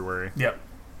January or February. Yep.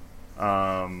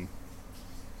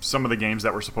 Some of the games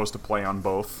that were supposed to play on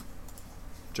both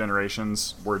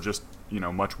generations were just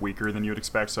much weaker than you'd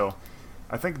expect. So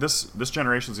I think this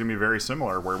generation is gonna be very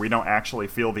similar, where we don't actually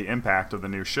feel the impact of the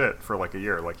new shit for like a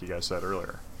year, like you guys said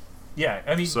earlier. Yeah,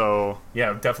 I mean, so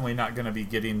yeah, definitely not going to be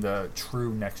getting the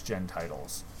true next gen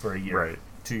titles for a year, right?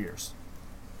 2 years.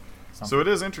 So it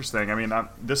is interesting. I mean,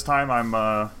 this time I'm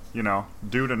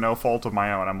due to no fault of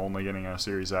my own, I'm only getting a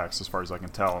Series X as far as I can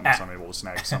tell, unless I'm able to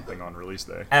snag something on release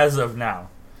day. As of now,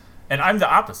 and I'm the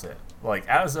opposite. Like,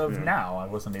 as of now, I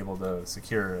wasn't able to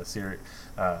secure a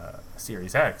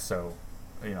Series X, so,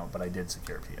 but I did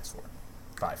secure a PS4.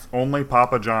 5. Only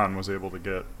Papa John was able to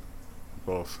get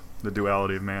both. The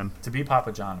duality of man. To be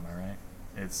Papa John, am I right?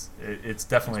 It's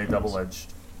definitely a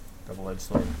double-edged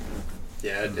sword.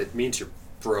 Yeah, it means you're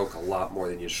broke a lot more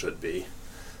than you should be.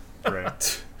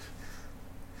 Right.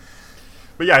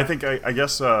 But yeah, I think, I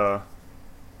guess, I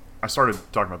started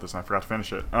talking about this and I forgot to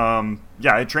finish it.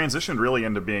 Yeah, it transitioned really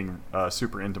into being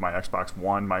super into my Xbox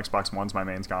One. My Xbox One's my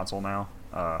main console now.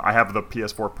 I have the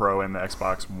PS4 Pro and the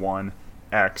Xbox One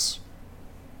X,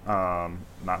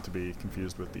 not to be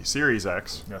confused with the Series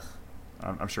X. Ugh.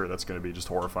 I'm sure that's going to be just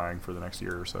horrifying for the next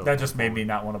year or so. That just made me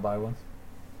not want to buy one.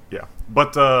 Yeah.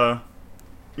 But,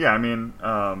 yeah, I mean,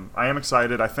 I am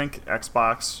excited. I think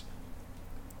Xbox,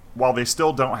 while they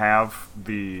still don't have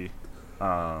the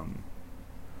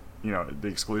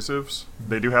exclusives,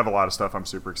 they do have a lot of stuff I'm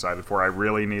super excited for. I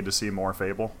really need to see more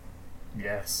Fable.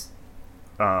 Yes.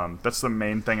 That's the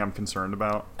main thing I'm concerned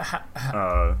about.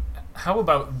 How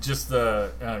about just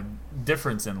the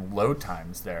difference in load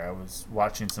times there? I was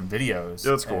watching some videos.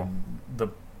 Yeah, that's cool. And the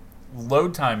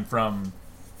load time from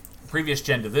previous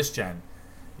gen to this gen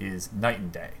is night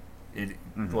and day. It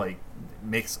like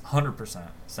makes 100%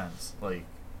 sense. Like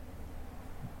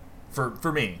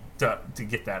for me to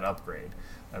get that upgrade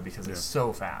because it's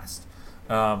so fast.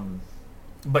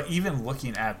 But even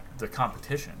looking at the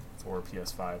competition for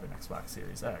PS5 and Xbox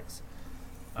Series X,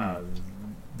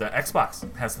 the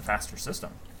Xbox has the faster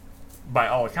system by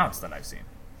all accounts that I've seen.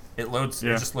 It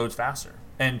just loads faster.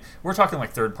 And we're talking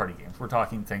like third-party games. We're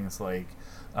talking things like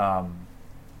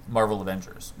Marvel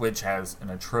Avengers, which has an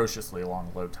atrociously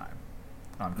long load time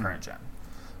on current gen.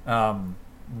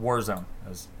 Warzone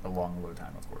has a long load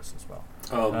time, of course, as well.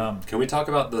 Can we talk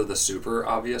about the super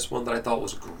obvious one that I thought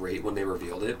was great when they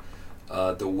revealed it?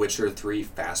 The Witcher 3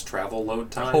 fast travel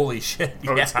load time. Holy shit!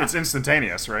 Oh, yeah. it's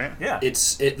instantaneous, right? Yeah.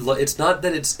 It's not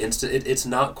that it's instant. It's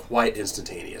not quite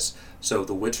instantaneous. So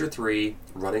The Witcher 3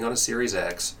 running on a Series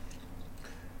X,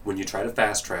 when you try to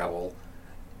fast travel,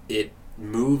 it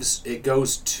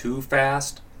goes too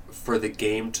fast for the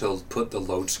game to put the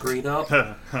load screen up,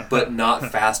 but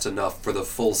not fast enough for the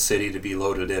full city to be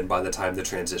loaded in by the time the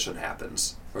transition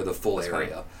happens, or the full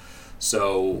area. Right.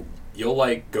 So you'll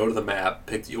go to the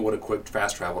map, you want to quick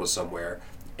fast travel to somewhere,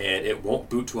 and it won't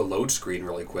boot to a load screen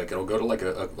really quick. It'll go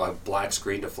to a black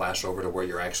screen to flash over to where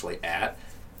you're actually at,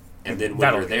 and then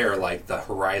when you're there, the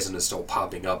horizon is still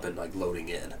popping up and loading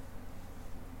in.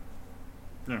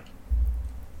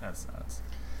 That's nuts.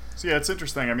 So yeah, it's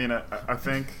interesting. I mean, I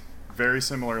think very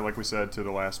similar, like we said, to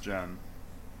the last gen.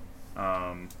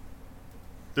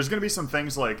 There's going to be some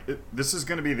things like this is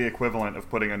going to be the equivalent of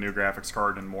putting a new graphics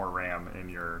card and more RAM in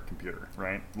your computer,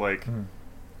 right? Like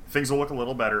things will look a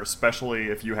little better, especially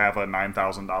if you have a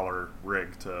 $9,000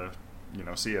 rig to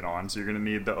see it on. So you're going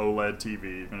to need the OLED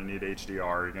TV, you're going to need HDR,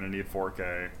 you're going to need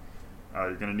 4K,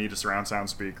 you're going to need a surround sound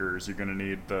speakers, you're going to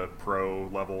need the pro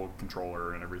level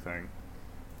controller and everything.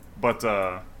 But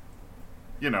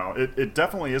it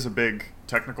definitely is a big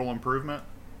technical improvement.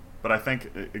 But I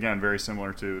think, again, very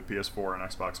similar to PS4 and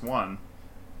Xbox One,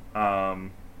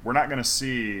 we're not going to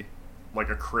see like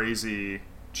a crazy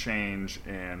change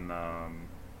in,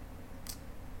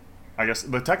 I guess,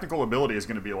 the technical ability is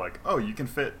going to be like, oh, you can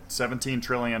fit 17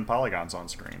 trillion polygons on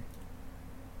screen.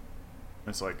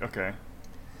 It's like, okay,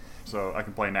 so I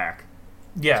can play Knack.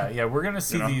 Yeah, we're going to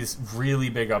see these really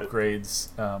big upgrades,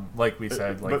 like we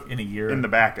said, like in a year. In the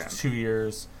back end. 2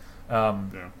 years.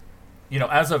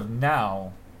 As of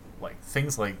now, like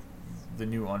things like the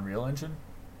new Unreal Engine,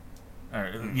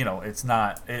 it's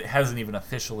not. It hasn't even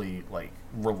officially like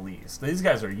released. These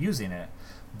guys are using it,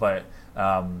 but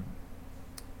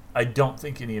I don't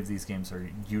think any of these games are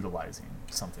utilizing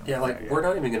something. Yeah, like that we're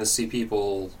not even going to see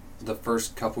people the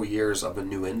first couple years of a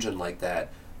new engine like that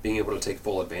being able to take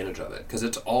full advantage of it, because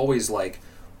it's always like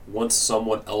once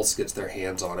someone else gets their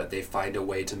hands on it, they find a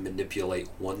way to manipulate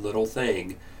one little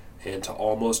thing and to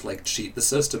almost like cheat the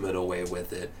system in a way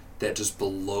with it that just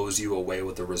blows you away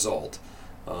with the result.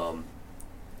 And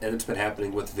it's been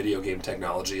happening with video game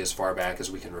technology as far back as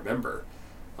we can remember.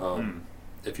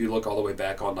 If you look all the way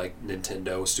back on like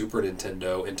Nintendo, Super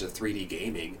Nintendo, into 3D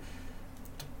gaming,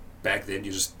 back then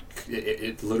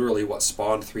it literally what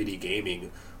spawned 3D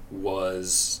gaming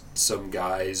was some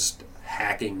guys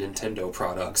hacking Nintendo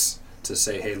products to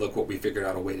say, hey, look what we figured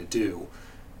out a way to do.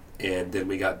 And then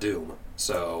we got Doom.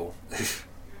 So...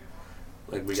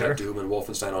 Like, we got Doom and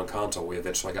Wolfenstein on console. We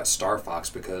eventually got Star Fox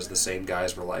because the same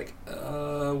guys were like,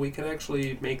 we can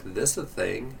actually make this a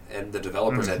thing. And the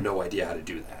developers had no idea how to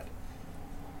do that.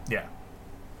 Yeah.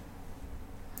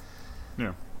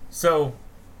 Yeah. So,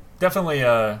 definitely,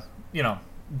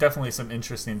 definitely some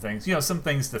interesting things. Some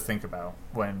things to think about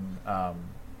when,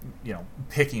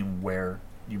 picking where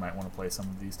you might want to play some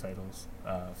of these titles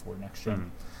for next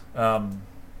gen.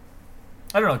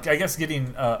 I don't know. I guess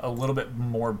getting a little bit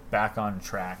more back on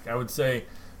track, I would say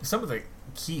some of the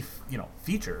key,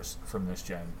 features from this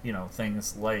gen,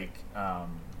 things like, I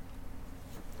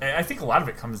think a lot of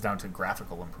it comes down to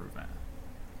graphical improvement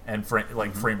and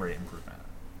frame rate improvement.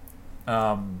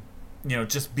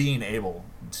 Just being able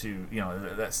to,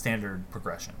 that standard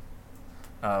progression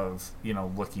of,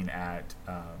 looking at,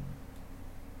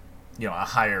 a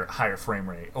higher frame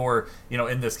rate, or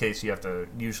in this case you have to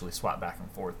usually swap back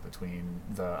and forth between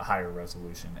the higher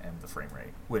resolution and the frame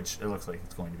rate, which it looks like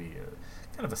it's going to be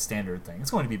kind of a standard thing.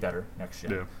 It's going to be better next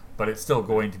gen, but it's still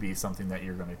going to be something that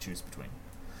you're going to choose between.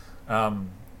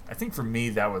 I think for me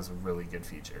that was a really good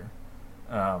feature.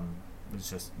 It's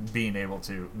just being able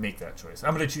to make that choice.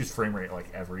 I'm going to choose frame rate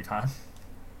like every time.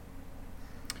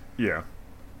 Yeah,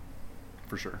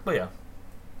 for sure. But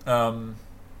yeah,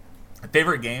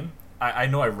 favorite game. I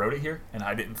know I wrote it here, and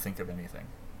I didn't think of anything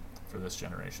for this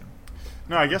generation.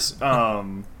 No, I guess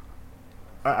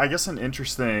I guess an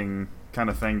interesting kind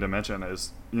of thing to mention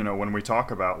is, when we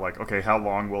talk about like, okay, how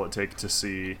long will it take to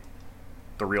see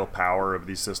the real power of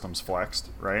these systems flexed,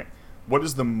 right? What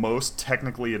is the most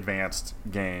technically advanced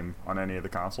game on any of the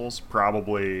consoles?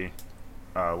 Probably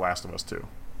Last of Us 2.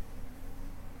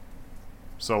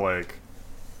 So like,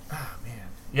 oh man,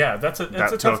 yeah, that's a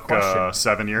that tough question. Took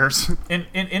 7 years.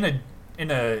 In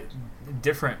a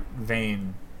different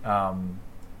vein,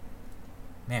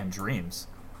 Dreams.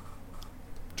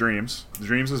 Dreams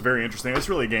is very interesting. It's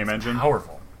really a game engine.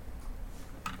 Powerful.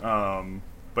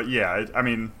 But yeah, I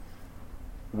mean,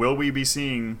 will we be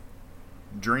seeing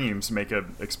Dreams make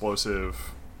an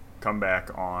explosive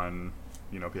comeback on,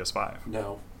 PS5?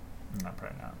 No.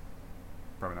 Probably not.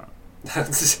 Probably not.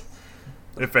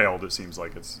 It failed. It seems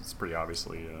like it's pretty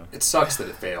obviously. It sucks that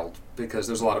it failed because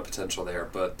there's a lot of potential there,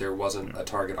 but there wasn't a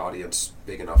target audience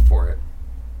big enough for it.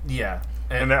 Yeah,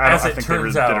 and I think they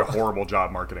did a horrible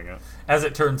job marketing it. As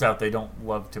it turns out, they don't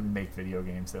love to make video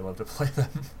games; they love to play them.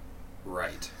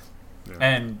 Right. Yeah.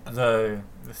 And the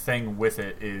thing with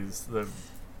it is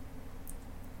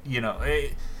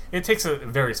it takes a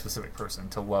very specific person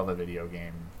to love a video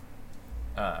game.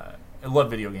 Love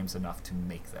video games enough to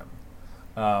make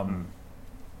them.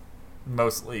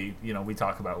 Mostly, we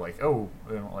talk about like, you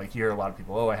hear a lot of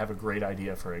people, I have a great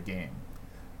idea for a game.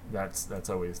 That's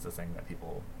always the thing that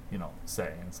people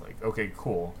say. And it's like, okay,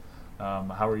 cool.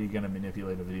 How are you going to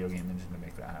manipulate a video game engine to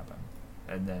make that happen?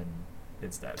 And then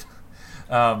it's dead.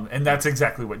 And that's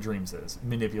exactly what Dreams is,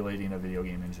 manipulating a video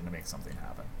game engine to make something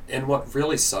happen. And what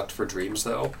really sucked for Dreams,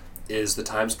 though, is the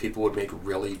times people would make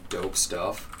really dope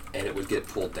stuff and it would get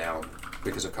pulled down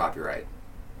because of copyright.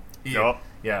 Yeah.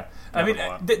 I mean,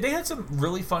 they had some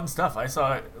really fun stuff. I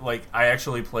saw, I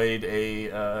actually played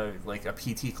a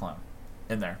PT clone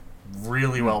in there.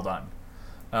 Really well done.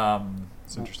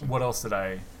 It's interesting. What else did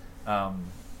I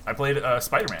played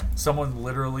Spider-Man. Someone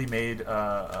literally made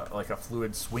a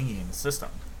fluid swinging system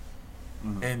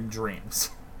in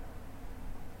Dreams.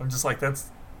 I'm just like, that's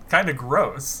kind of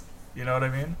gross. You know what I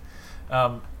mean?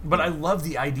 But I love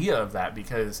the idea of that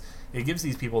because it gives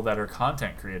these people that are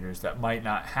content creators that might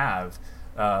not have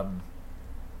a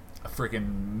freaking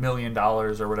 $1 million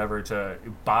or whatever to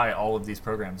buy all of these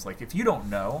programs. Like, if you don't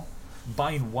know,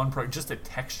 buying just a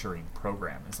texturing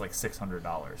program is like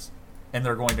 $600. And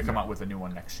they're going to come out with a new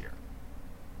one next year.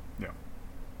 Yeah.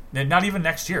 And not even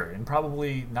next year, in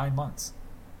probably 9 months.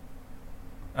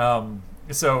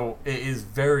 So it is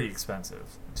very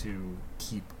expensive to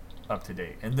keep up to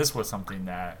date. And this was something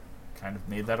that kind of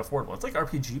made that affordable. It's like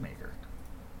RPG Maker.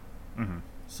 Mm-hmm.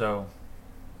 So,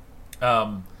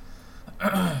 but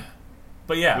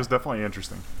yeah. It was definitely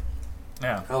interesting.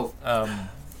 Yeah. Oh. I'm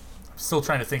still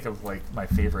trying to think of my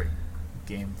favorite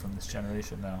game from this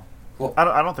generation now. Well,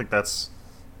 I don't think that's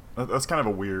kind of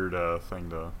a weird thing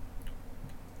to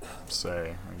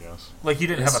say, I guess. Like, you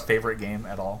didn't have a favorite game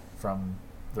at all from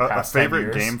the past 10 years? A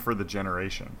favorite game for the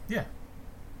generation? Yeah.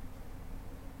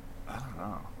 I don't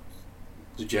know.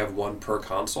 Did you have one per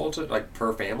console,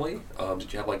 per family?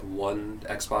 Did you have one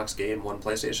Xbox game, one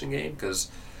PlayStation game?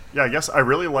 Because yeah, I guess I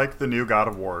really like the new God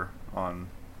of War on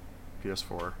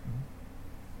PS4.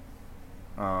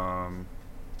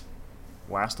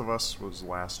 Last of Us was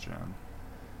last gen.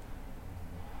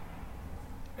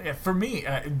 Yeah, for me,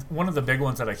 one of the big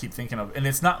ones that I keep thinking of, and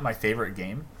it's not my favorite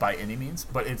game by any means,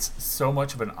 but it's so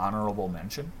much of an honorable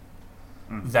mention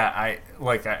that I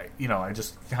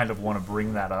just kind of want to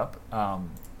bring that up.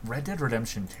 Red Dead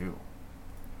Redemption 2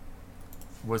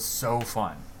 was so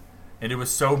fun, and it was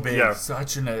so big,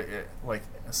 such an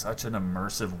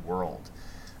immersive world.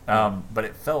 But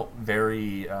it felt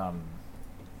very.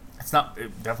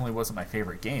 It definitely wasn't my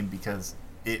favorite game because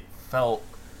it felt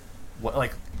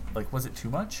was it too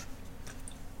much?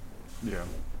 Yeah.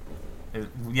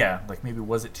 Maybe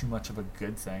was it too much of a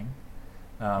good thing?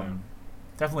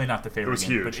 Definitely not the favorite. It was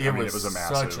game, huge. But it was a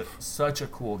massive such a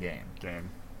cool game.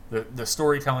 The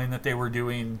storytelling that they were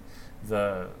doing,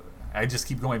 I just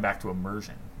keep going back to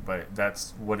immersion, but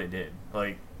that's what it did.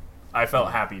 I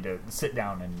felt happy to sit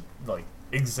down and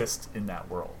exist in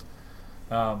that world.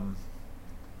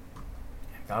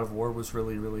 God of War was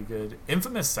really, really good.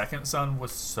 Infamous Second Son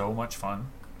was so much fun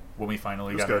when we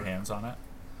finally got our hands on it.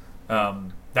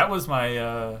 That was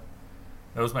my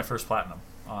first platinum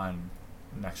on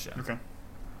next gen. Okay.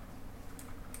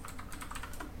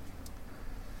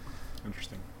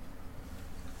 Interesting.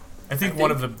 I think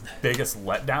one of the biggest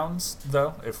letdowns,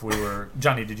 though, if we were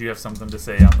Johnny, did you have something to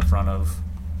say on the front of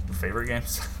favorite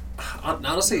games?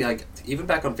 Honestly, even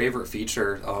back on favorite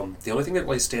feature, the only thing that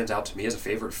really stands out to me as a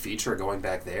favorite feature going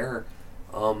back there,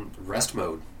 rest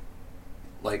mode.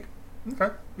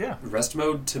 Okay, yeah. Rest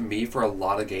mode to me for a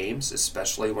lot of games,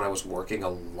 especially when I was working a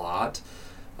lot,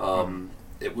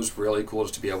 it was really cool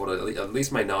just to be able to, at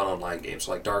least my non-online games,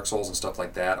 so Dark Souls and stuff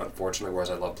like that, unfortunately, whereas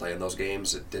I love playing those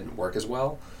games, it didn't work as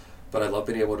well. But I love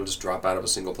being able to just drop out of a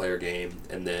single-player game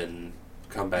and then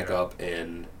come back up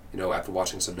and, after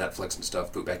watching some Netflix and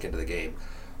stuff, boot back into the game.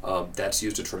 That's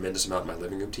used a tremendous amount in my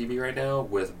living room TV right now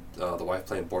with the wife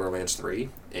playing Borderlands 3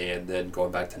 and then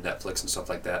going back to Netflix and stuff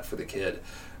like that for the kid.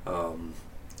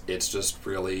 It's just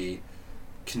really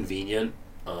convenient,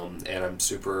 and I'm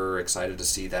super excited to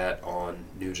see that on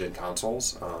new-gen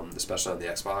consoles, especially on the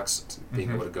Xbox,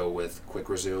 being able to go with quick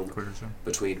resume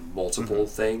between multiple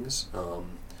things.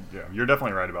 Yeah, you're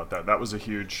definitely right about that. That was a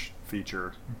huge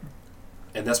feature.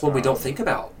 And that's one we don't think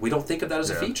about. We don't think of that as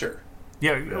a feature.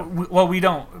 Yeah. Well, we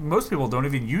don't. Most people don't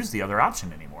even use the other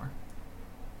option anymore.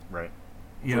 Right.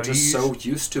 We're just so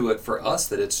used to it for us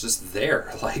that it's just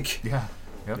there. Yeah.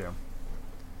 Yep.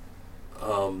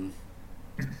 Yeah.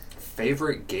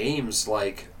 Favorite games,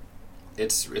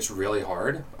 it's really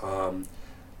hard.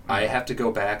 I have to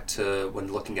go back to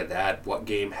when looking at that, what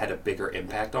game had a bigger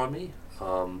impact on me.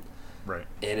 Right.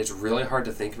 And it's really hard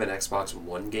to think of an Xbox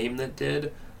One game that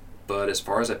did. But as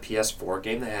far as a PS4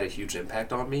 game that had a huge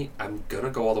impact on me, I'm going to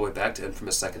go all the way back to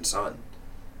Infamous Second Son.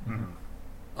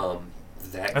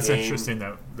 That's game, interesting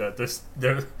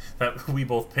that we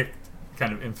both picked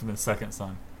kind of Infamous Second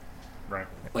Son. Right.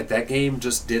 like that game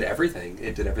just did everything.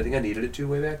 It did everything I needed it to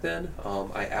way back then.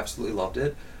 I absolutely loved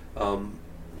it.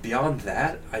 Beyond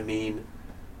that, I mean,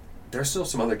 there's still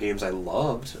some other games I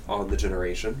loved on the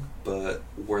generation, but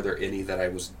were there any that I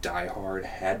was diehard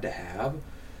had to have?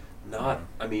 Not.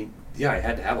 I mean, yeah, I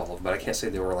had to have all of them, but I can't say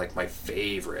they were like my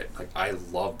favorite. Like, I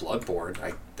love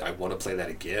Bloodborne. I want to play that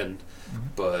again,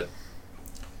 but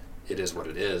it is what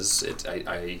it is.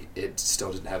 It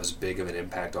still didn't have as big of an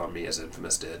impact on me as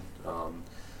Infamous did.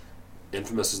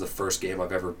 Infamous is the first game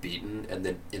I've ever beaten and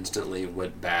then instantly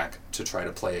went back to try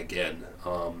to play again.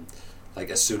 Like,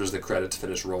 as soon as the credits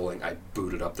finished rolling, I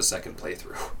booted up the second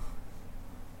playthrough.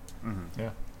 Mm-hmm. Yeah.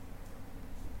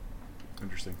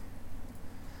 Interesting.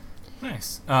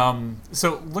 Nice.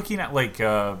 So looking at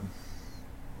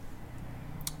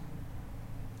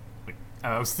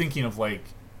I was thinking of like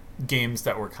games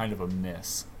that were kind of a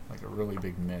miss, like a really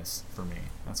big miss for me.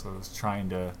 That's what I was trying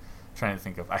to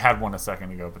think of. I had one a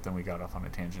second ago, but then we got off on a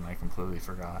tangent. I completely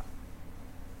forgot.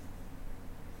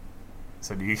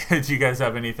 So do you guys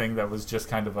have anything that was just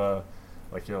kind of a,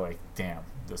 like, you're like, damn,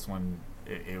 this one,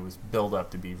 it was built up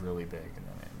to be really big and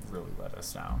then it really let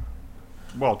us down?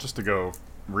 Well, just to go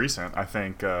recent, I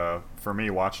think for me,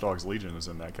 Watch Dogs Legion is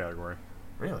in that category.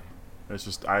 Really? It's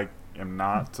just, I am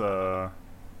not,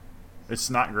 it's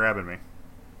not grabbing me.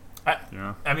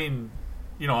 I mean,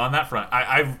 on that front,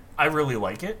 I really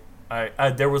like it.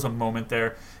 There was a moment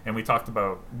there, and we talked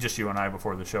about, just you and I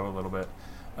before the show a little bit,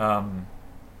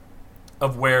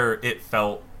 of where it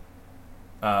felt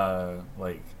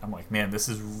like, I'm like, man, this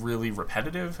is really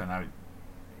repetitive, and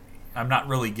I'm not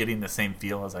really getting the same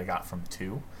feel as I got from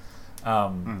 2.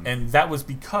 And that was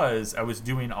because I was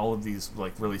doing all of these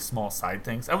like really small side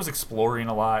things. I was exploring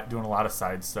a lot, doing a lot of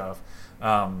side stuff.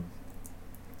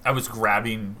 I was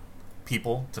grabbing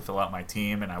people to fill out my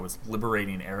team, and I was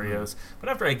liberating areas. But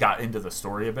after I got into the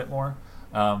story a bit more,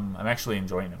 I'm actually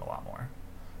enjoying it a lot more.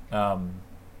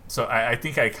 So I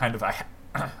think I kind of I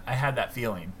had that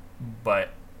feeling, but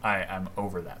I'm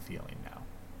over that feeling now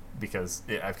because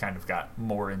I've kind of got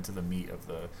more into the meat of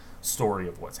the story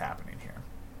of what's happening here.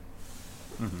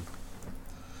 Mm-hmm.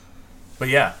 But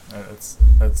yeah,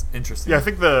 that's interesting. Yeah, I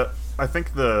think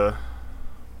the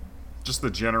just the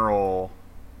general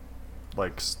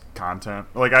like content.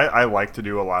 Like I like to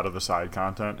do a lot of the side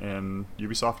content in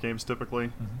Ubisoft games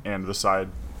typically, and the side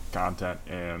content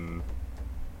in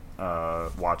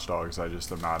Watch Dogs I just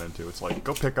am not into. It's like,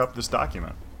 go pick up this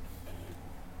document.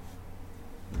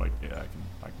 I'm like, yeah,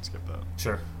 I can skip that.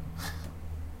 Sure.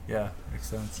 Yeah, makes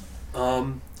sense.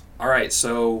 All right,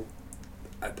 so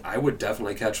I would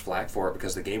definitely catch flack for it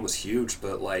because the game was huge,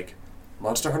 but like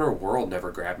Monster Hunter World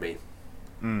never grabbed me.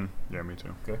 Yeah, me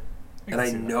too. Okay. And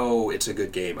I know it's a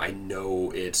good game. I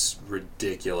know it's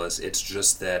ridiculous. It's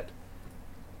just that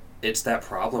it's that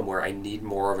problem where I need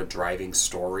more of a driving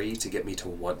story to get me to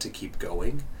want to keep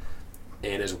going.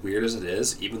 And as weird as it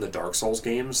is, even the Dark Souls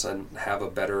games have a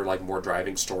better, like, more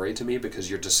driving story to me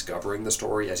because you're discovering the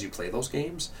story as you play those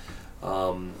games.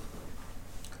 But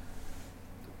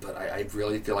I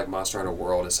really feel like Monster Hunter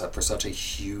World is for such a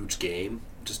huge game,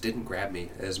 just didn't grab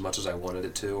me as much as I wanted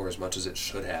it to or as much as it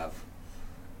should have.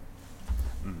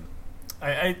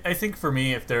 I think for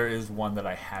me, if there is one that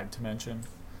I had to mention,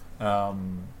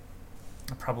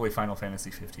 probably Final Fantasy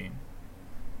 15.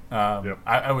 Yep.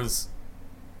 I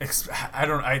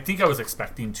think I was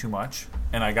expecting too much,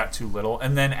 and I got too little.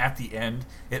 And then at the end,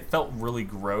 it felt really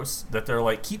gross that they're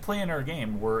like, keep playing our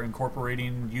game. We're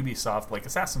incorporating Ubisoft, like,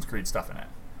 Assassin's Creed stuff in it.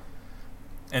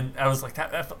 And I was like,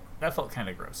 that felt kind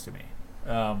of gross to me.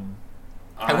 I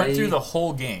went through the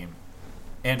whole game,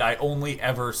 and I only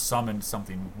ever summoned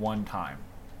something one time.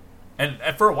 And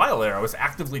for a while there, I was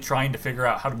actively trying to figure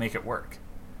out how to make it work.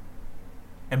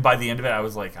 And by the end of it, I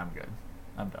was like, I'm good.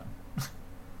 I'm done.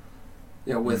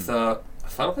 Yeah, with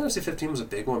Final Fantasy 15 was a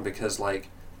big one because, like,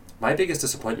 my biggest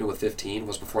disappointment with 15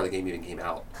 was before the game even came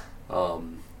out.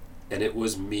 And it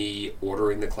was me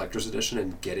ordering the collector's edition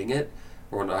and getting it,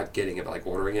 or not getting it, but like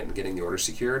ordering it and getting the order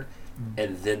secured,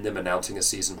 and then them announcing a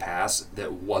season pass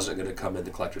that wasn't going to come in the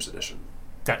collector's edition.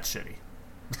 That's shitty.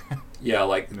 Yeah,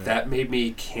 like, that made me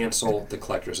cancel the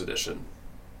collector's edition.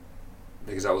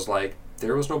 Because I was like,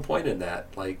 there was no point in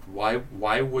that. Like,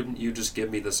 why wouldn't you just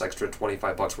give me this extra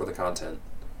 $25 worth of content?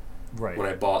 Right. When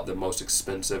I bought the most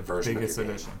expensive version biggest of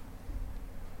your edition.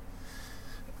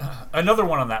 Another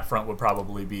one on that front would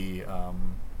probably be,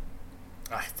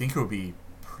 I think it would be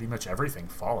pretty much everything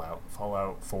Fallout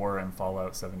 4 and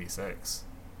Fallout 76.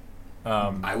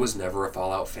 I was never a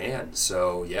Fallout fan,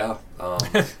 so yeah.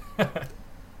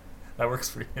 That works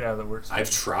for you. Yeah, that works for I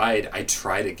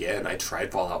tried again. I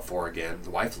tried Fallout 4 again.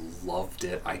 The wife loved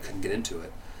it. I couldn't get into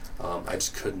it. I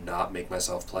just could not make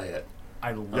myself play it. I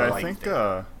Yeah, I think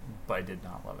it, but I did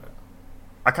not love it.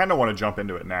 I kind of want to jump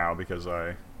into it now because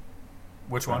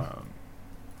Which one?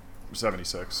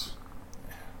 76.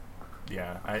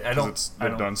 Yeah, I don't.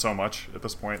 They've done so much at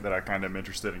this point that I kind of am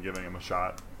interested in giving them a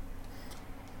shot.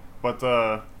 But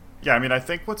yeah, I mean, I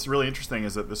think what's really interesting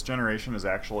is that this generation is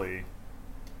actually.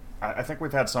 I think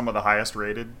we've had some of the highest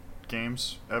rated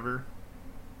games ever.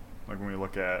 Like when we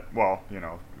look at, well, you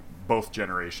know, both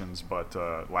generations, but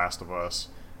Last of Us,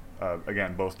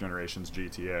 again, both generations,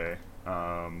 GTA.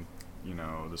 You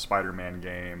know, the Spider-Man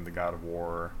game, the God of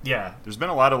War. Yeah. There's been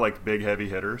a lot of like big heavy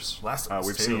hitters. Last of Us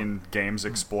we've too. seen games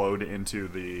explode into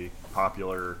the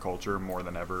popular culture more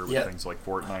than ever with Yeah. things like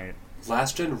Fortnite.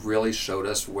 Last gen really showed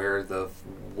us where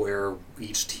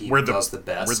each team does the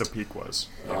best. Where the peak was.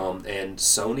 And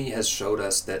Sony has showed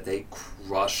us that they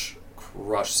crush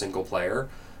single player.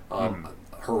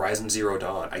 Horizon Zero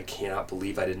Dawn. I cannot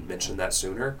believe I didn't mention that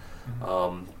sooner.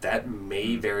 That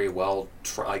may very well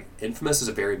try. Infamous is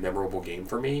a very memorable game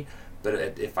for me, but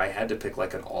if I had to pick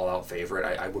like an all-out favorite,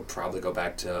 I would probably go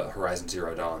back to Horizon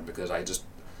Zero Dawn because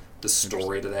the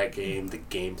story to that game, the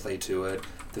gameplay to it,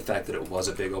 the fact that it was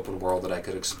a big open world that I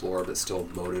could explore but still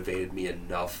motivated me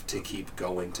enough to keep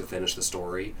going to finish the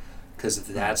story, because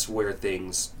that's where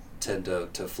things tend to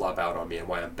flop out on me and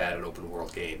why I'm bad at open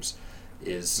world games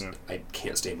is I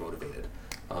can't stay motivated.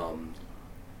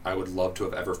 I would love to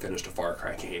have ever finished a Far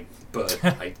Cry game, but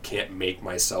I can't make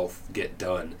myself get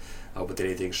done with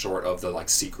anything short of the like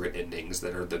secret endings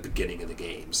that are the beginning of the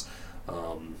games.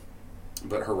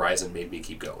 But Horizon made me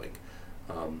keep going.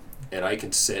 And I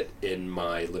can sit in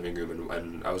my living room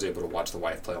and I was able to watch the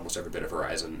wife play almost every bit of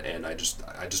Horizon, and I just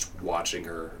watching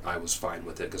her, I was fine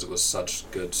with it because it was such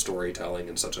good storytelling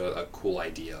and such a cool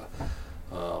idea.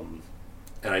 And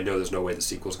I know there's no way the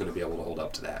sequel's going to be able to hold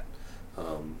up to that.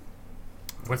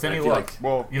 With any luck,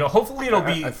 you know, hopefully it'll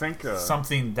be I think,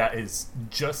 something that is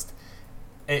just.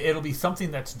 It'll be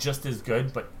something that's just as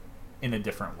good, but in a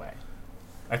different way.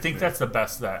 I think that's the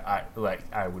best that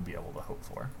I would be able to hope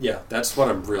for. Yeah, that's what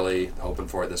I'm really hoping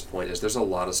for at this point. Is there's a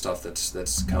lot of stuff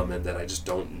that's coming that I just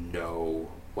don't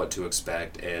know what to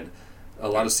expect, and a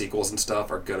lot of sequels and stuff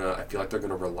are gonna. I feel like they're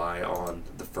gonna rely on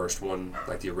the first one,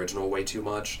 like the original, way too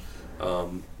much.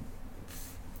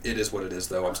 It is what it is,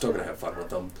 though. I'm still gonna have fun with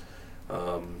them.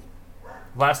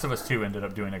 Last of Us 2 ended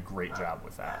up doing a great job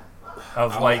with that.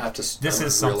 This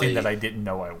is something that I didn't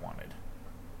know I wanted.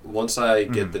 Once I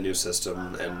get the new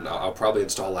system, and I'll probably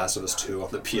install Last of Us 2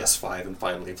 on the PS5 and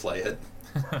finally play it.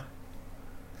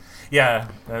 Yeah.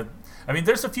 I mean,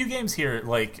 there's a few games here,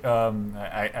 like,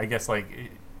 I guess, like,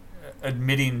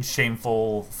 admitting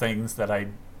shameful things that I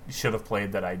should have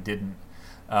played that I didn't.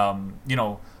 You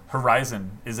know,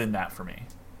 Horizon is in that for me.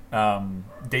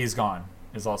 Days Gone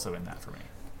is also in that for me.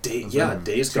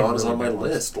 Days Gone is on my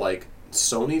list. Like,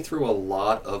 Sony threw a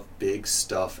lot of big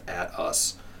stuff at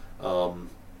us.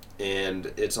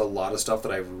 And it's a lot of stuff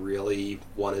that I really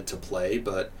wanted to play,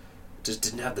 but just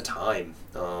didn't have the time.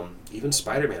 Even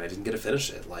Spider-Man, I didn't get to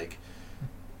finish it. Like,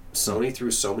 Sony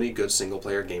threw so many good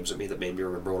single-player games at me that made me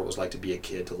remember what it was like to be a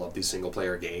kid, to love these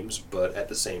single-player games, but at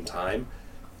the same time,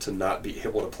 to not be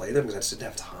able to play them because I just didn't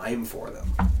have time for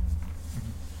them.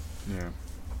 Yeah.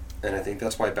 And I think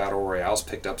that's why Battle Royale's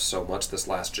picked up so much this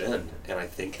last gen, and I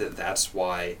think that's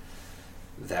why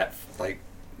that, like,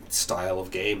 style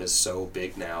of game is so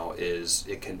big now, is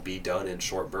it can be done in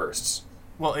short bursts.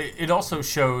 Well, it also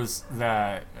shows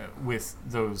that with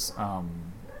those,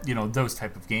 you know, those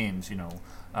type of games, you know,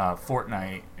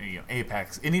 Fortnite, you know,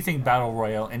 Apex, anything Battle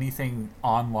Royale, anything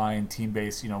online,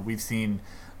 team-based, you know, we've seen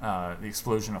the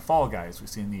explosion of Fall Guys, we've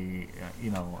seen the,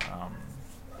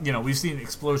 we've seen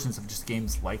explosions of just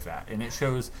games like that, and it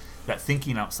shows that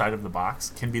thinking outside of the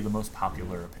box can be the most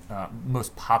popular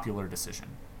decision.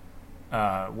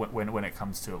 When it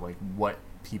comes to like what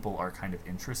people are kind of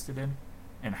interested in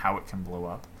and how it can blow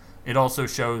up. It also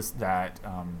shows that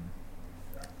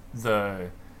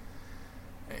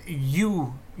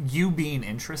you being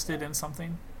interested in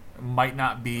something might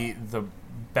not be the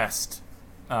best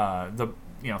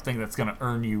thing that's going to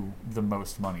earn you the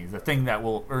most money. The thing that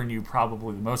will earn you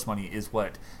probably the most money is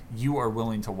what you are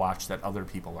willing to watch that other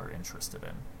people are interested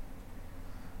in.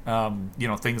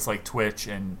 Things like Twitch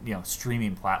and,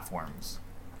 streaming platforms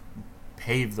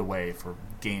pave the way for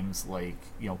games like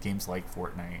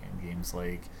Fortnite and games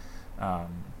like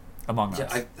Among Us.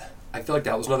 Yeah, I feel like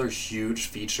that was another huge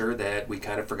feature that we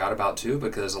kind of forgot about too,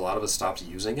 because a lot of us stopped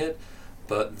using it.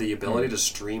 But the ability to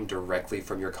stream directly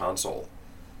from your console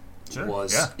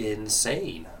was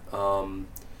insane.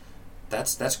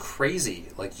 That's crazy.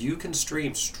 Like, you can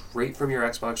stream straight from your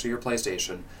Xbox or your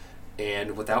PlayStation,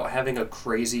 and without having a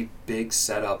crazy big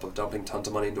setup of dumping tons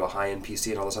of money into a high-end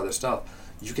PC and all this other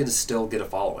stuff, you can still get a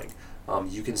following.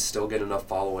 You can still get enough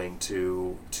following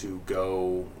to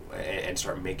go and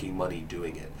start making money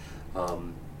doing it.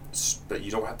 But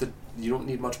you don't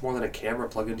need much more than a camera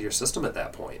plugged into your system at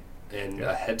that point, and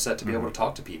a headset to be able to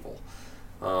talk to people.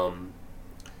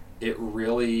 It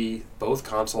really, both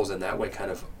consoles in that way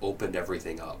kind of opened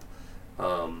everything up.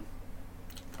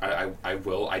 I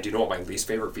do know what my least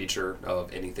favorite feature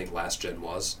of anything last gen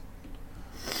was.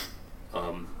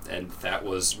 And that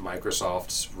was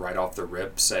Microsoft's right off the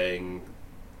rip saying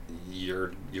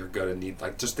you're gonna need,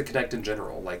 like, just the Kinect in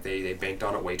general. Like, they banked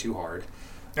on it way too hard.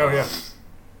 Oh yeah.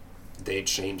 They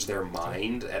changed their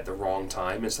mind at the wrong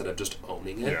time instead of just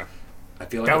owning it. Yeah. I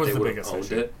feel like That if was they the would have biggest owned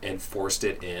issue. it and forced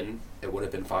it in, it would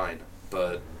have been fine.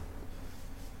 But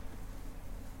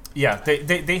Yeah,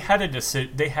 they had a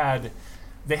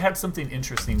they had something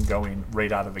interesting going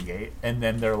right out of the gate, and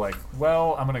then they're like,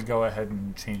 well, I'm going to go ahead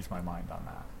and change my mind on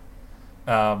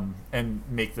that, and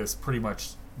make this pretty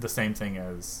much the same thing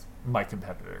as my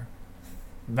competitor.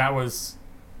 And that was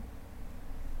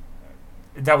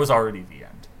already the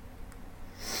end.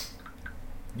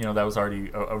 You know, that was already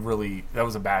that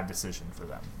was a bad decision for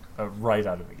them right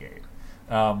out of the gate.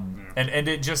 And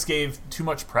it just gave too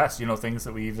much press, you know, things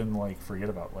that we even, like, forget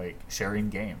about, like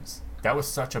sharing games. That was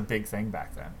such a big thing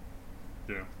back then.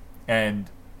 Yeah. And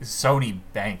Sony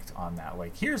banked on that.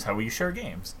 Like, here's how we share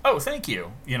games. Oh, thank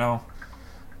you. You know?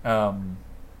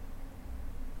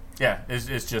 Yeah,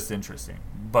 it's just interesting.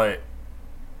 But,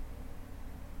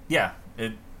 yeah,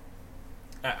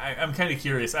 I'm kind of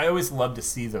curious. I always love to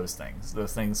see those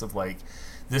things of, like,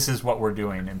 this is what we're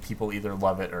doing, and people either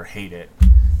love it or hate it.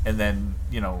 And then,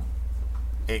 you know,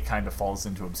 it kind of falls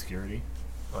into obscurity.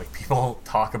 Like, people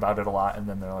talk about it a lot, and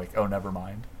then they're like, oh, never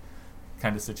mind,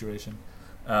 kind of situation.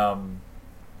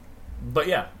 But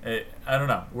yeah, I don't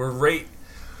know. We're right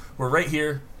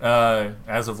here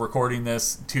as of recording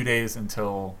this, 2 days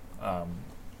until a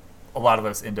lot of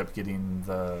us end up getting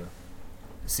the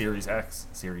Series X,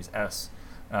 Series S,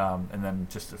 and then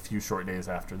just a few short days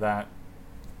after that,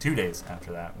 2 days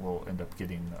after that, we'll end up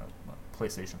getting the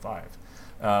PlayStation 5.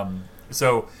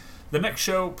 So the next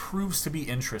show proves to be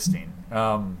interesting.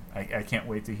 I can't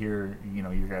wait to hear, you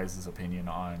know, your guys' opinion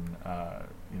on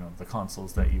you know, the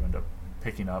consoles that you end up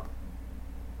picking up,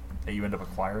 that you end up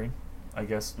acquiring, I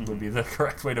guess would be the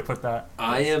correct way to put that.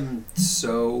 I am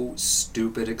so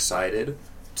stupid excited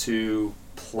to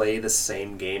play the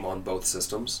same game on both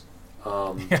systems.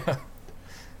 Yeah.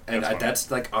 And that's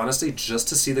like, honestly, just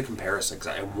to see the comparison,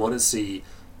 because I want to see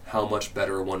how much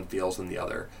better one feels than the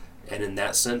other. And in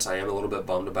that sense, I am a little bit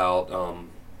bummed about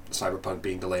Cyberpunk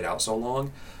being delayed out so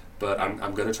long. But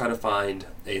I'm going to try to find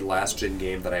a last-gen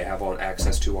game that I have on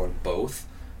access to on both,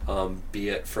 be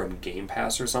it from Game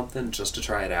Pass or something, just to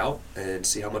try it out and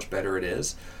see how much better it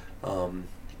is, and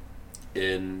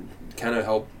kind of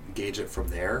help gauge it from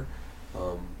there.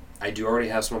 I do already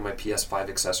have some of my PS5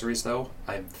 accessories, though.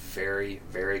 I'm very,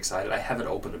 very excited. I haven't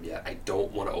opened them yet. I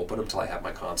don't want to open them until I have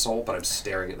my console, but I'm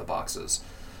staring at the boxes.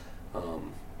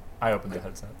 I opened the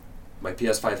headset. My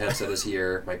PS5 headset is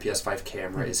here. My PS5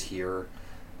 camera is here.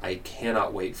 I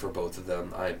cannot wait for both of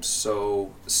them. I'm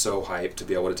so hyped to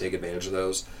be able to take advantage of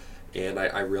those. And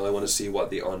I really want to see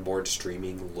what the onboard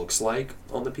streaming looks like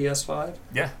on the PS5.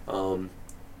 Yeah.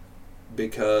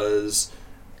 Because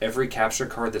every capture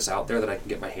card that's out there that I can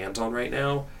get my hands on right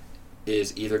now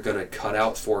is either going to cut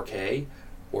out 4K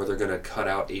or they're going to cut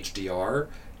out HDR,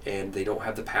 and they don't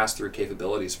have the pass-through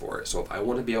capabilities for it. So if I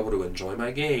want to be able to enjoy my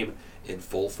game in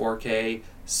full 4K,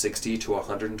 60 to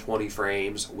 120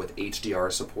 frames with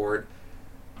HDR support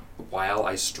while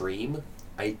I stream,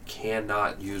 I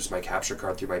cannot use my capture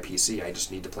card through my PC. I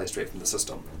just need to play straight from the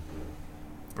system.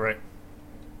 Right.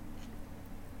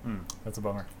 That's a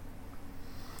bummer.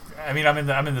 I mean, I'm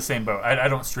in the same boat. I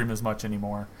don't stream as much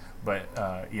anymore, but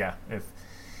yeah, if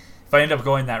I end up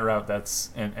going that route,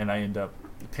 and I end up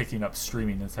picking up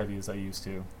streaming as heavy as I used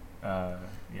to,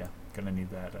 yeah, gonna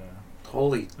need that.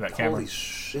 Holy camera.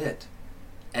 shit!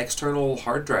 External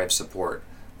hard drive support.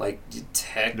 Like,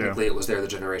 technically it was there the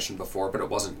generation before, but it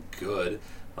wasn't good.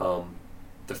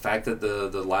 The fact that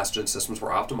the last gen systems were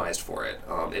optimized for it.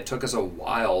 It took us a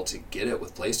while to get it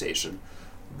with PlayStation,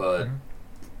 but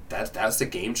that's the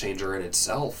game changer in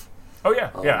itself. Oh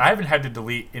yeah, yeah. I haven't had to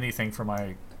delete anything from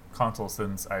my console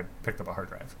since I picked up a hard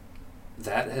drive.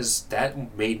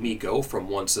 That made me go from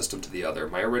one system to the other.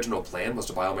 My original plan was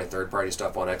to buy all my third-party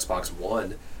stuff on Xbox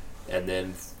One, and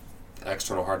then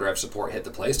external hard drive support hit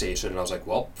the PlayStation, and I was like,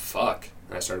 well, fuck.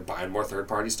 and I started buying more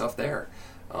third-party stuff there.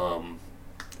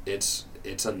 It's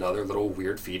another little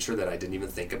weird feature that I didn't even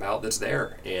think about that's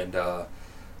there, and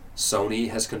Sony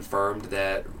has confirmed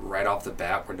that right off the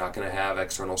bat we're not going to have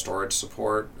external storage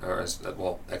support, or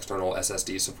external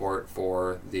SSD support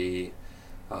for the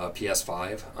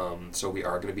PS5. So we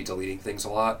are going to be deleting things a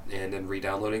lot and then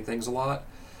re-downloading things a lot.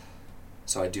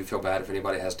 So I do feel bad if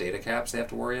anybody has data caps they have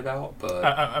to worry about. But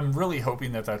I'm really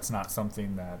hoping that that's not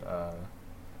something that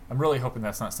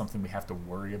we have to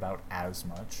worry about as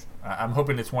much. I'm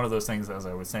hoping it's one of those things, as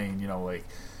I was saying, you know, like,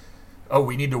 oh,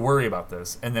 we need to worry about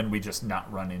this, and then we just not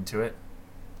run into it.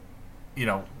 You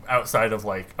know, outside of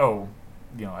like, oh,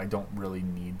 you know, I don't really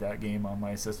need that game on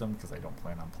my system because I don't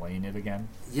plan on playing it again.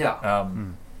 Yeah.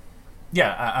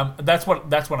 That's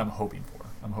what I'm hoping for.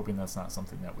 I'm hoping that's not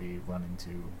something that we run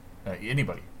into.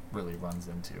 Anybody really runs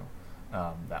into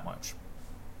that much.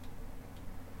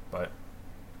 But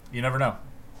you never know.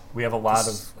 We have a lot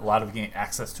of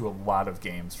access to a lot of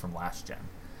games from last gen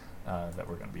that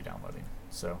we're going to be downloading.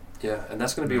 So yeah, and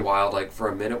that's going to be wild. Like, for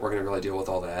a minute, we're going to really deal with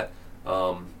all that.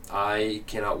 I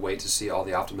cannot wait to see all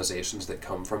the optimizations that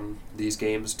come from these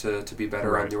games to be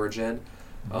better on newer gen.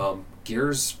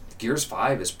 Gears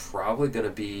 5 is probably going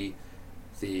to be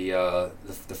the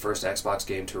first Xbox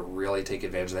game to really take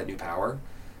advantage of that new power,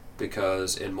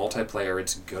 because in multiplayer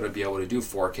it's going to be able to do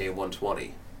 4K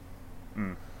 120.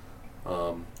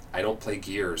 I don't play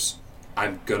Gears.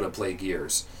 I'm going to play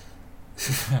Gears.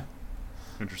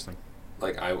 Interesting.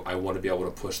 Like, I want to be able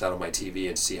to push that on my TV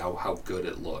and see how good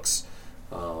it looks.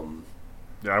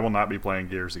 Yeah, I will not be playing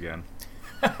Gears again.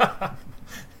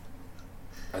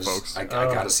 Folks. I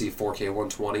got to see 4K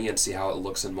 120 and see how it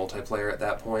looks in multiplayer at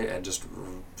that point, and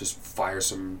just fire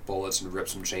some bullets and rip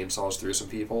some chainsaws through some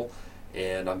people,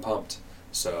 and I'm pumped.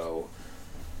 So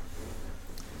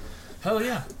hell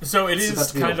yeah! So it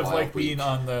is kind of like week. being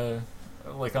on the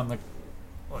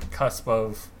cusp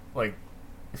of, like,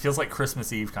 it feels like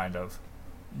Christmas Eve kind of,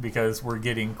 because we're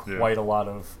getting quite a lot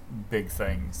of big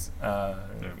things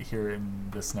here in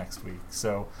this next week.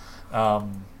 So.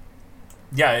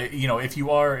 Yeah, you know, if you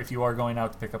are going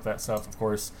out to pick up that stuff, of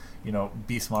course, you know,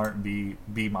 be smart and be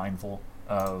mindful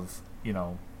of, you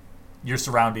know, your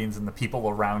surroundings and the people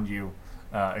around you,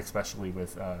 especially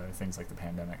with things like the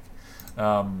pandemic.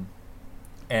 And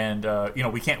you know,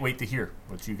 we can't wait to hear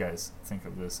what you guys think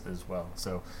of this as well.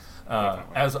 So,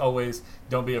 as always,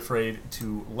 don't be afraid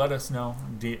to let us know.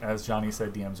 As Johnny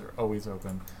said, DMs are always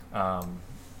open.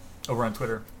 Over on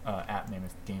Twitter, at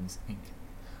Mammoth Games Inc.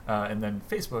 And then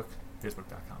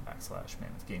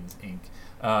Facebook.com/Mammoth Games Inc.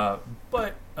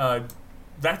 But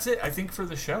that's it, I think, for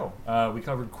the show. We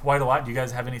covered quite a lot. Do you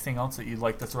guys have anything else that you'd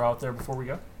like to throw out there before we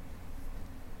go?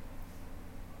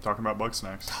 Talking about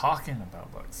Bugsnax.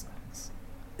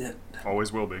 Yeah.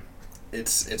 Always will be.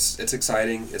 It's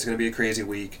exciting. It's going to be a crazy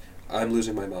week. I'm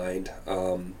losing my mind.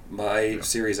 My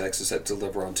Series X is set to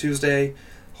deliver on Tuesday.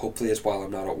 Hopefully it's while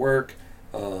I'm not at work.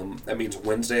 That means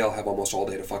Wednesday I'll have almost all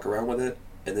day to fuck around with it.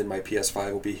 And then my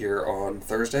PS5 will be here on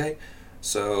Thursday.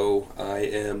 So I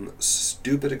am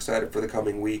stupid excited for the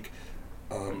coming week.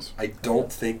 I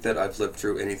don't think that I've lived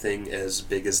through anything as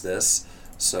big as this.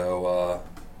 So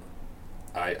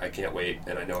I can't wait.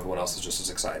 And I know everyone else is just as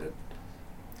excited.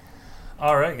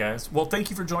 All right, guys. Well,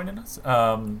 thank you for joining us.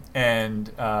 You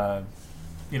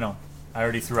know, I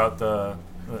already threw out the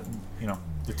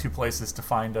 2 places to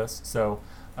find us. So,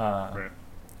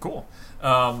 cool.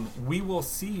 We will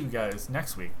see you guys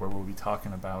next week, where we'll be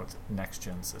talking about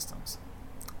next-gen systems.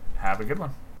 Have a good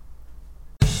one.